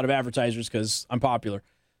just got a lot of advertisers because I'm popular.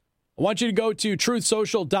 I want you to go to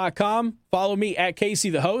truthsocial.com. Follow me at Casey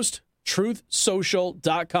the Host.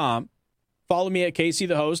 Truthsocial.com. Follow me at Casey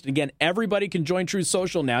the Host. Again, everybody can join Truth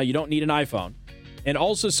Social now. You don't need an iPhone. And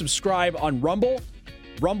also subscribe on Rumble,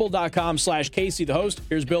 rumble.com/Casey the Host.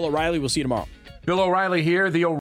 Here's Bill O'Reilly. We'll see you tomorrow. Bill O'Reilly here. The